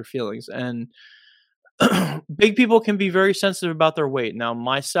in your feelings. And big people can be very sensitive about their weight. Now,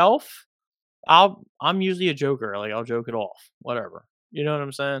 myself, I'm usually a joker. Like I'll joke it off, whatever. You know what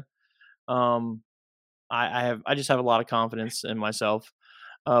I'm saying? Um, I just have a lot of confidence in myself.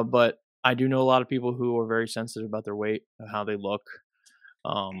 But I do know a lot of people who are very sensitive about their weight, how they look,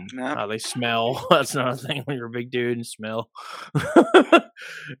 Yep. how they smell. That's another thing when you're a big dude and smell.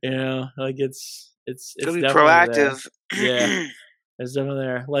 Like it's Gotta be definitely there. proactive. Yeah, it's definitely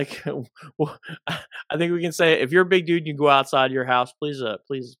there. Like I think we can say if you're a big dude, you go outside your house. Please,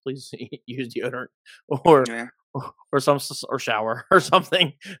 please use deodorant or Yeah. or shower or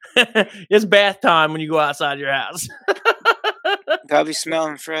something. It's bath time when you go outside your house. Gotta be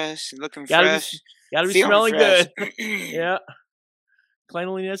smelling fresh, looking Gotta fresh, be feeling smelling fresh. good. Yeah.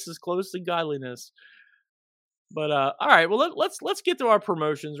 Cleanliness is close to godliness. But all right, well let's get to our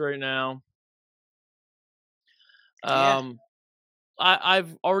promotions right now. Yeah.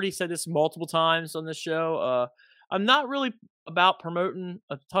 I've already said this multiple times on this show. I'm not really about promoting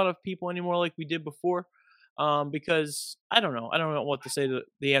a ton of people anymore like we did before. Because I don't know what to say to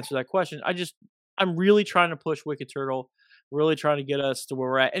the answer to that question. I'm really trying to push Wicked Turtle, really trying to get us to where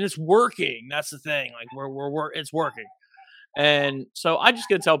we're at, and it's working. That's the thing. Like it's working. And so I just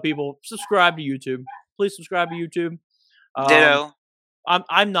gonna tell people subscribe to YouTube. Please subscribe to YouTube. Ditto.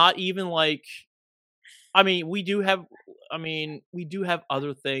 I'm not even like. I mean, we do have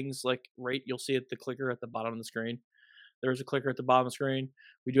other things like you'll see the clicker at the bottom of the screen. There's a clicker at the bottom of the screen.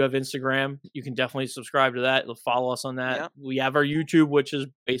 We do have Instagram. You can definitely subscribe to that. Follow us on that. Yep. We have our YouTube, which has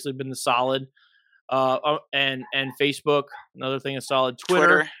basically been the solid. And Facebook, another thing is solid.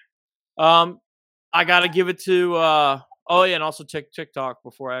 Twitter. I gotta give it to and also TikTok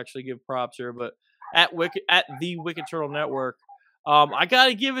before I actually give props here, but at the Wicked Turtle Network. I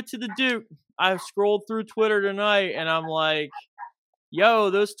gotta give it to the Duke. I scrolled through Twitter tonight and I'm like, yo,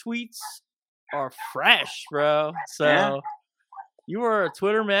 those tweets are fresh, bro. So Yeah. you are a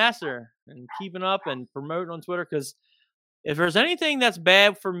Twitter master and keeping up and promoting on Twitter, because if there's anything that's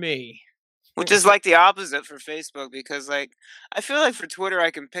bad for me, Which is like the opposite for Facebook, because like I feel like for Twitter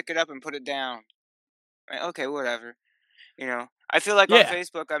I can pick it up and put it down. Like, okay, whatever. I feel like on Yeah.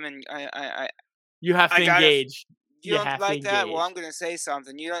 Facebook I you have to I gotta- engage. you don't have to like that? Well, engage. I'm gonna say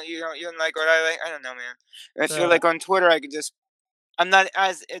something. You don't like what I like? I don't know, man. I feel So- like on Twitter I could just I'm not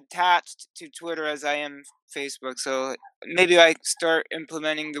as attached to Twitter as I am Facebook, so maybe I start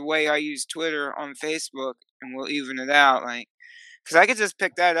implementing the way I use Twitter on Facebook, and we'll even it out. Like, because I could just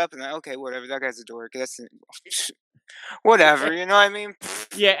pick that up and okay, whatever. That guy's a dork. That's whatever. You know what I mean?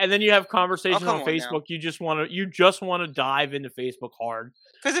 Yeah, and then you have conversations come on on Facebook. now. You just want to dive into Facebook hard.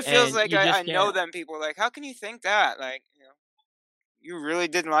 Because it feels And like you just I know can't. them people. Like, how can you think that? Like, you really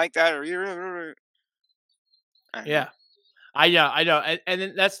didn't like that, or you really. I don't know. Yeah, I know, and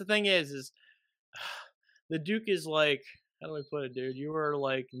then that's the thing is the Duke is like, how do I put it, dude? You are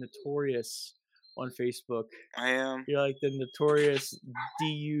like notorious on Facebook. I am. You're like the notorious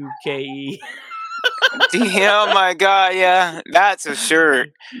DUKE. Oh my god, yeah, that's a shirt.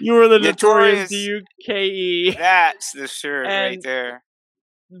 You are the notorious Notorious- DUKE. That's the shirt right And- there.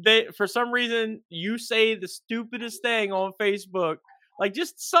 For some reason, you say the stupidest thing on Facebook, like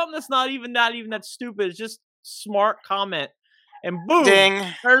just something that's not even that stupid. It's just smart comment, and boom, Ding.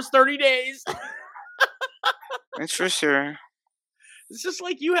 there's 30 days. That's for sure. It's just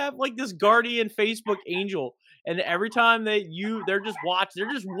like you have like this guardian Facebook angel, and every time they're just watching,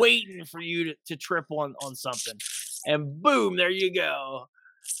 they're just waiting for you to trip on something, and boom, there you go.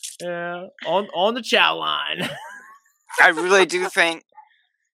 Yeah, on the chow line. I really do think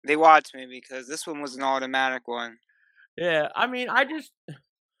they watched me because this one was an automatic one. Yeah, I mean,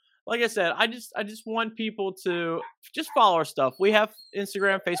 like I said, I just want people to just follow our stuff. We have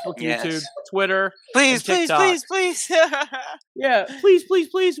Instagram, Facebook, Yes. YouTube, Twitter. Please, And please, TikTok. please. Yeah,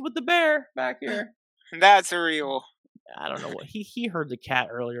 please with the bear back here. That's a real. I don't know what he heard the cat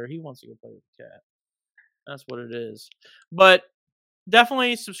earlier. He wants to go play with the cat. That's what it is. But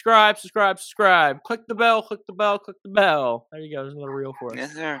definitely subscribe. Click the bell. There you go. There's another reel for us.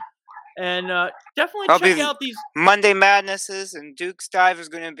 Yes, sir. And definitely I'll check be- out these. Monday Madnesses and Duke's Dive is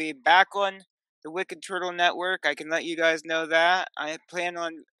going to be back on the Wicked Turtle Network. I can let you guys know that. I plan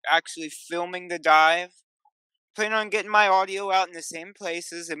on actually filming the dive. Plan on getting my audio out in the same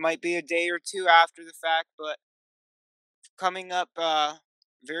places. It might be a day or two after the fact, but coming up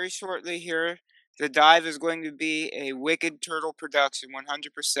very shortly here, the dive is going to be a Wicked Turtle production,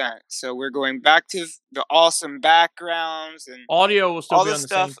 100%. So we're going back to the awesome backgrounds and Audio will still all be the on the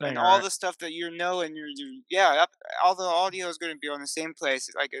same stuff thing, and all all right? the stuff that and all the audio is going to be on the same place.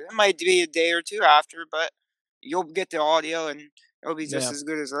 Like it might be a day or two after, but you'll get the audio and it'll be just Yeah. as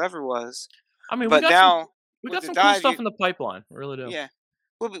good as it ever was. I mean, But now we with got the some cool dive, stuff in the pipeline. We really do. yeah.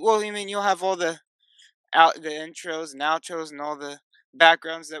 I mean, you'll have all the intros and outros and all the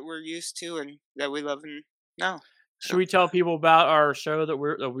backgrounds that we're used to and that we love and know. Should we tell people about our show that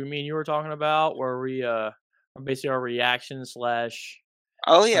me and you were talking about, where we basically our reaction slash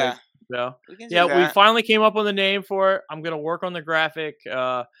Oh type yeah, show? we can do Yeah, we that. finally came up with a name for it. I'm gonna work on the graphic.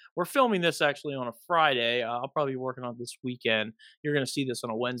 We're filming this actually on a Friday. I'll probably be working on it this weekend. You're gonna see this on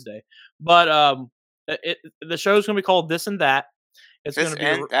a Wednesday, but the show's gonna be called This and That. It's This gonna be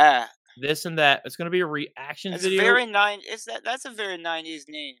and that. This and That. It's gonna be a reaction It's video. very That's a very 90s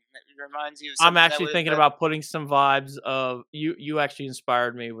name. That reminds you of I'm something actually thinking about putting some vibes of you. You actually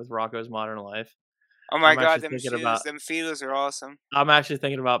inspired me with Rocco's Modern Life. Oh my I'm god, actually them thinking shoes, about. them feelers are awesome. I'm actually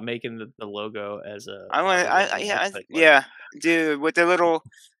thinking about making the logo as a. I want, Rocco's Modern yeah, Life type logo. yeah, dude, with the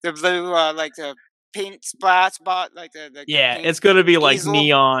blue, like the paint splash bot, like the Yeah, paint it's gonna be like easel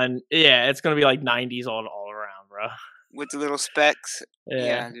neon. Yeah, it's gonna be like 90s all around, bro. with the little specks. Yeah,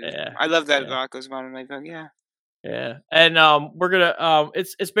 Yeah, dude, yeah, I love that yeah. Rocco's Modern Life. Yeah. Yeah, and we're gonna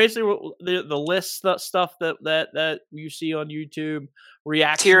it's basically the list stuff that you see on YouTube,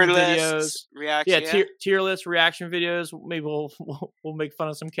 reaction Tier videos. lists, reaction. Yeah, tier list reaction videos. Maybe we'll make fun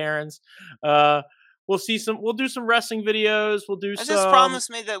of some Karens. We'll do some wrestling videos. We'll do I some. just promise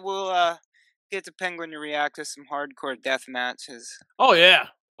me that we'll get the Penguin to react to some hardcore death matches. Oh yeah.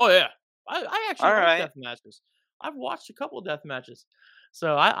 I actually All like right. death matches. I've watched a couple of death matches.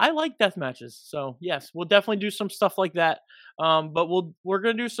 So I like death matches. So yes, we'll definitely do some stuff like that. But we're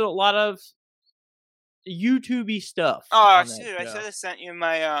gonna do a lot of YouTubey stuff. Oh on that shoot! I show. should have sent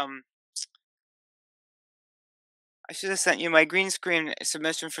you my green screen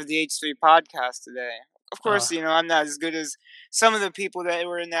submission for the H3 podcast today. Of course, Oh. I'm not as good as some of the people that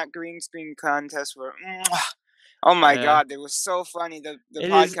were in that green screen contest were. Oh my Yeah. god, they were so funny. The It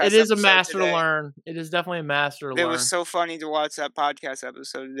podcast is a episode master today. to learn. It is definitely a master to It learn. was so funny to watch that podcast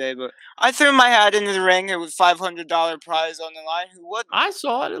episode today, but I threw my hat into the ring with $500 prize on the line. Who wouldn't? I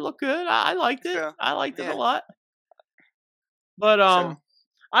saw it. It looked good. I liked it. So, I liked it yeah. a lot. But So,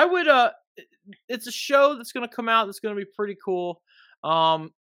 I would it's a show that's gonna come out that's gonna be pretty cool.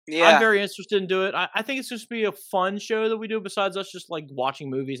 I'm yeah, very interested in doing it. I think it's just be a fun show that we do besides us just like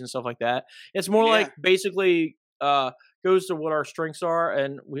watching movies and stuff like that. It's more Yeah. like basically goes to what our strengths are,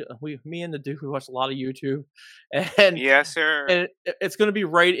 and me and the Duke, we watch a lot of YouTube, and yes, sir. and it's gonna be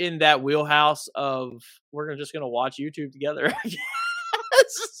right in that wheelhouse of we're just gonna watch YouTube together.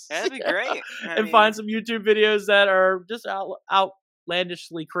 That'd be great. And find some YouTube videos that are just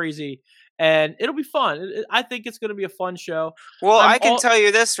outlandishly crazy, and it'll be fun. I think it's going to be a fun show. Well, I'm I can all- tell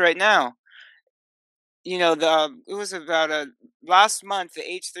you this right now. It was about last month. The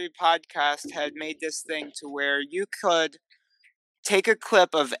H3 podcast had made this thing to where you could take a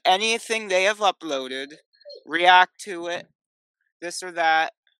clip of anything they have uploaded, react to it, this or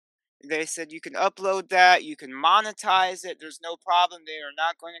that. They said you can upload that, you can monetize it. There's no problem. They are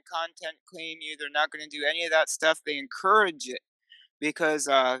not going to content clean you. They're not going to do any of that stuff. They encourage it because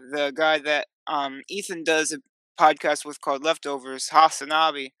the guy that Ethan does a podcast with called Leftovers, Hassan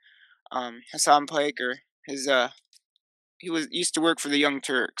Paker, used to work for the Young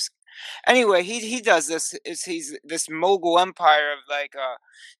Turks. Anyway, he does this. He's this mogul empire of like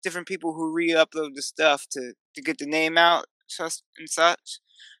different people who re-upload the stuff to get the name out and such.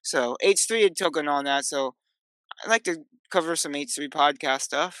 So H3 had taken on that. So I'd like to cover some H3 podcast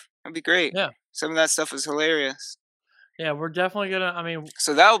stuff. That'd be great. Yeah. Some of that stuff is hilarious. Yeah, we're definitely gonna. I mean,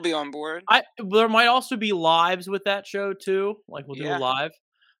 So that'll be on board. there might also be lives with that show too. Like we'll do a Yeah. live,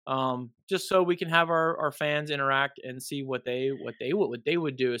 just so we can have our fans interact and see what they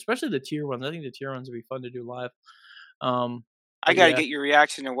would do, especially the tier ones. I think the tier ones would be fun to do live. I gotta get your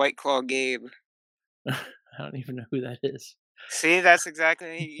reaction to White Claw Gabe. I don't even know who that is. See, that's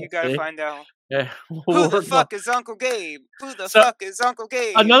exactly you gotta See? find out. Yeah. Who the fuck is Uncle Gabe? Who the So, fuck is Uncle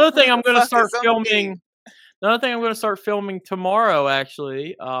Gabe? Another Who thing the I'm going to fuck start is Uncle Gabe? filming. Another thing I'm going to start filming tomorrow.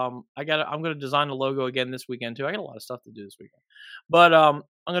 Actually, I'm going to design the logo again this weekend too. I got a lot of stuff to do this weekend, but I'm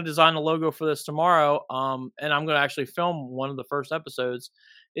going to design the logo for this tomorrow. And I'm going to actually film one of the first episodes.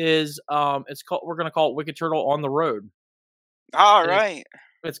 We're going to call it Wicked Turtle on the Road. All right.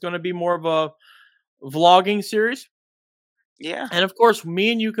 It's going to be more of a vlogging series. Yeah. And of course,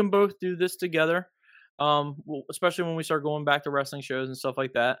 me and you can both do this together. Especially when we start going back to wrestling shows and stuff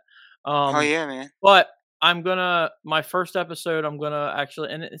like that. Oh Um, yeah, man. but my first episode, I'm gonna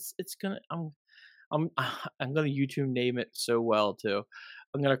actually, and it's gonna, I'm I'm gonna YouTube name it so well too.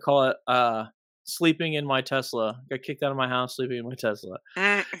 I'm gonna call it "Sleeping in My Tesla." Got kicked out of my house, sleeping in my Tesla,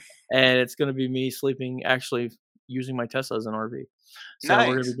 Mm, and it's gonna be me sleeping, actually using my Tesla as an RV. So we're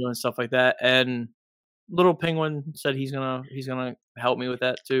gonna nice. be doing stuff like that, and Little Penguin said he's gonna help me with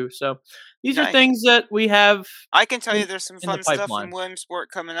that too. So these are Nice. things that we have I can tell in, you there's some in the fun stuff in pipeline. Williamsport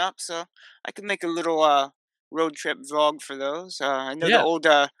coming up, so I can make a little road trip vlog for those. I know the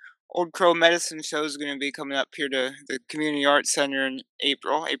Yeah. Old Crow Medicine show is going to be coming up here to the Community Arts Center in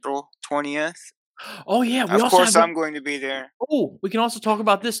April 20th. Oh yeah, we Of also course, have. I'm going to be there. Oh, we can also talk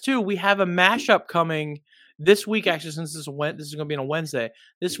about this too. We have a mashup coming this week. Actually, since this is going to be on a Wednesday.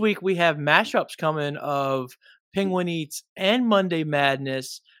 This week we have mashups coming of Penguin Eats and Monday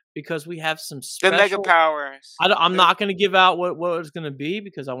Madness because we have some The Mega special. Powers. I'm The not going to give out what it's going to be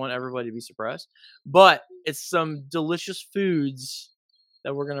because I want everybody to be surprised. But it's some delicious foods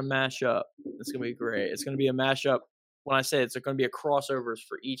that we're going to mash up. It's going to be great. It's going to be a mashup. When I say it's going to be a crossovers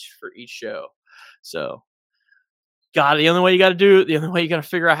for each show. So the only way you got to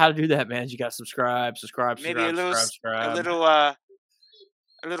figure out how to do that, man, is you got to subscribe. maybe a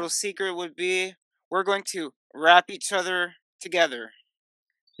little secret would be we're going to wrap each other together.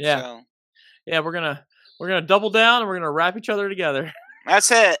 Yeah, So yeah, we're gonna double down and we're gonna wrap each other together.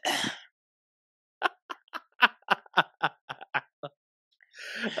 that's it.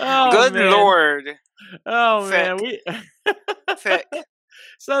 Oh Good man, Lord, oh thick, man, thick.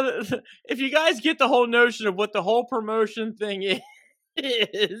 So if you guys get the whole notion of what the whole promotion thing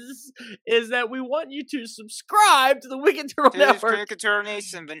is that we want you to subscribe to the Wicked Turtle Network. Cricket Turtle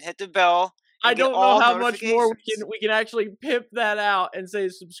Nation, and hit the bell I and get don't know all how much more notifications. we can actually pimp that out and say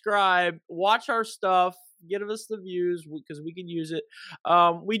subscribe, watch our stuff, give us the views because we can use it.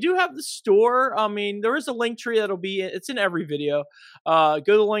 We do have the store. I mean, there is a link tree that'll be it's in every video. Go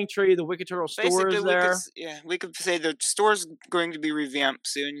to the link tree. The Wicked Turtle store Basically, is there. we could say the store's going to be revamped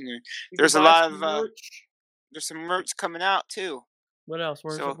soon. You There's can a buy lot some of merch. there's some merch coming out too. What else?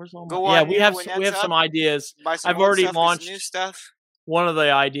 So Where's all my? go Yeah, on we here have when we that's have some up. ideas. Buy some I've old already stuff, get some new launched stuff. one of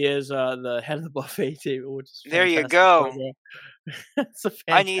the ideas, the head of the buffet table, which is There you fantastic go. logo. It's a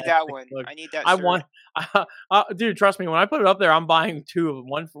I need that fantastic one. logo. I need that I shirt. want, dude. Trust me. When I put it up there, I'm buying two of them.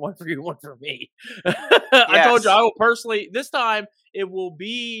 One for you, one for me. I told you Yes. I will personally. This time it will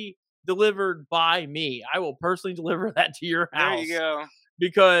be delivered by me. I will personally deliver that to your There house you go.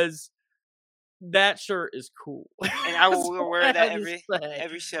 because that shirt is cool. And I That's will all wear I that have to say.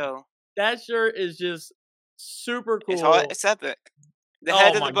 every show. That shirt is just super It's cool. it's epic. The Oh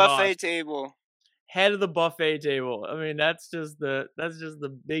head of my the buffet gosh. table. Head of the buffet table. I mean, that's just the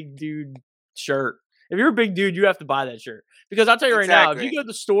big dude shirt. If you're a big dude, you have to buy that shirt because I'll tell you right now, if you Exactly. go to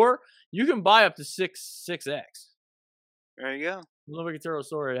the store, you can buy up to 6X. There you go. Little Big Turtle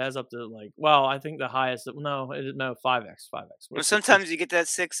store, it has up to I think the highest. No, 5X. Well, What's sometimes you get that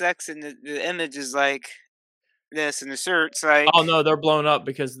 6X and the image is like this, and the shirt's like. Oh no, they're blown up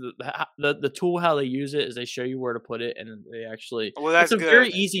because the tool how they use it is they show you where to put it, and they actually. Well, that's it's a very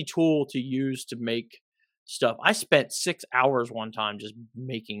good. easy tool to use to make stuff. I spent 6 hours one time just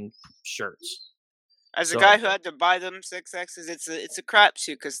making shirts. As a So guy who had to buy them 6Xs, it's a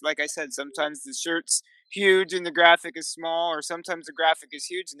crapshoot because, like I said, sometimes the shirt's huge and the graphic is small, or sometimes the graphic is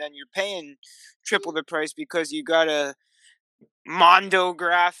huge and then you're paying triple the price because you got a Mondo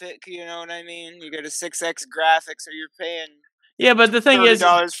graphic. You know what I mean? You got a 6X graphic, so you're paying yeah, but the thing is,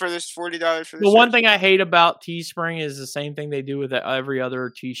 $30 for this, $40 for this. the one shirt. thing I hate about Teespring is the same thing they do with every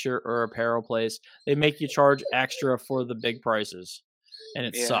other T-shirt or apparel place. They make you charge extra for the big prices, and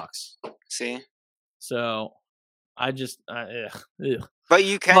it Yeah. sucks. See, So I just, ugh. but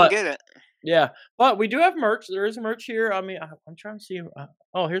you can But- get it. Yeah, but we do have merch. There is merch here. I mean, I'm trying to see.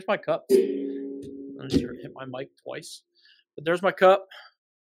 Oh, here's my cup. I just hit my mic twice, but there's my cup.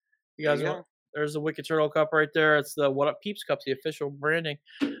 You There guys, you go. there's the Wicked Turtle cup right there. It's the What Up Peeps cup, the official branding.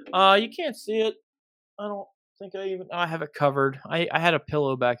 You can't see it. I don't think I have it covered. I had a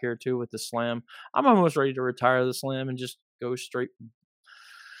pillow back here too with the Slam. I'm almost ready to retire the Slam and just go straight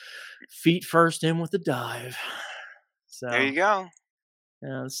feet first in with the dive. So There you go.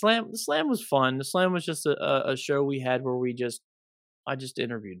 yeah, the Slam was fun. The Slam was just a show we had where I just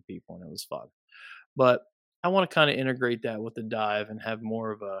interviewed people and it was fun. But I want to kind of integrate that with the dive and have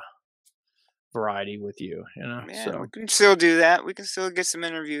more of a variety with you, you know. Yeah, So we can still do that. We can still get some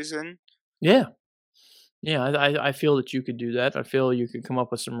interviews in. yeah, I feel that you could do that. I feel you could come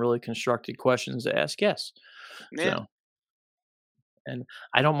up with some really constructed questions to ask guests. Yeah. So, and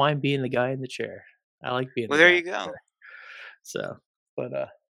I don't mind being the guy in the chair. I like being. Well, the there guy you in the go. chair. So, but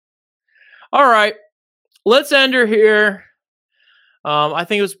All right, let's end her here. I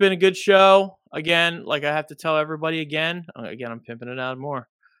think it's been a good show. Again, like I have to tell everybody again, I'm pimping it out more.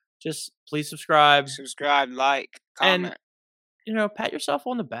 Just please subscribe. Like, comment. And, pat yourself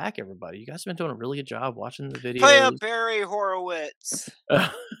on the back, everybody. You guys have been doing a really good job watching the videos. Play up Barry Horowitz.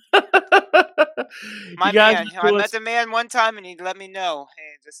 My man. I met the man one time and he let me know,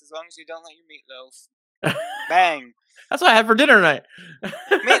 hey, just as long as you don't let your meatloaf. Bang. That's what I had for dinner tonight.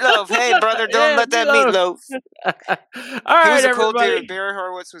 Meatloaf. Hey, brother, don't let that meatloaf. All right, he was a everybody. cool dude. Barry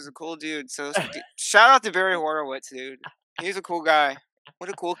Horowitz was a cool dude. So shout out to Barry Horowitz, dude. He's a cool guy. What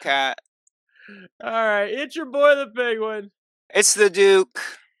a cool cat. All right, it's your boy, the Penguin. It's the Duke.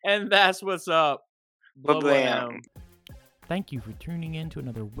 And that's what's up. Blam. Thank you for tuning in to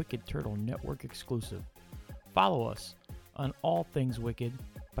another Wicked Turtle Network exclusive. Follow us on all things Wicked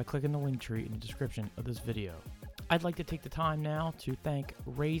by clicking the link tree in the description of this video. I'd like to take the time now to thank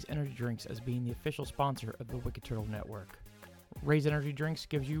Raze Energy Drinks as being the official sponsor of the Wicked Turtle Network. Raze Energy Drinks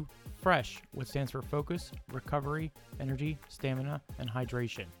gives you FRESH, which stands for Focus, Recovery, Energy, Stamina, and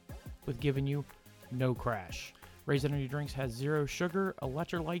Hydration, with giving you no crash. Raze Energy Drinks has 0 sugar,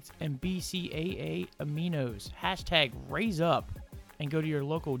 electrolytes, and BCAA aminos. Hashtag Raise Up, and go to your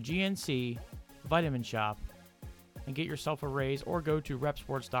local GNC vitamin shop and get yourself a Raze, or go to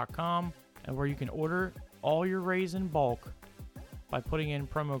repsports.com, and where you can order all your Raze in bulk by putting in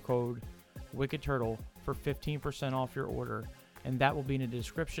promo code Wicked Turtle for 15% off your order, and that will be in the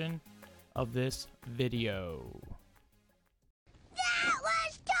description of this video.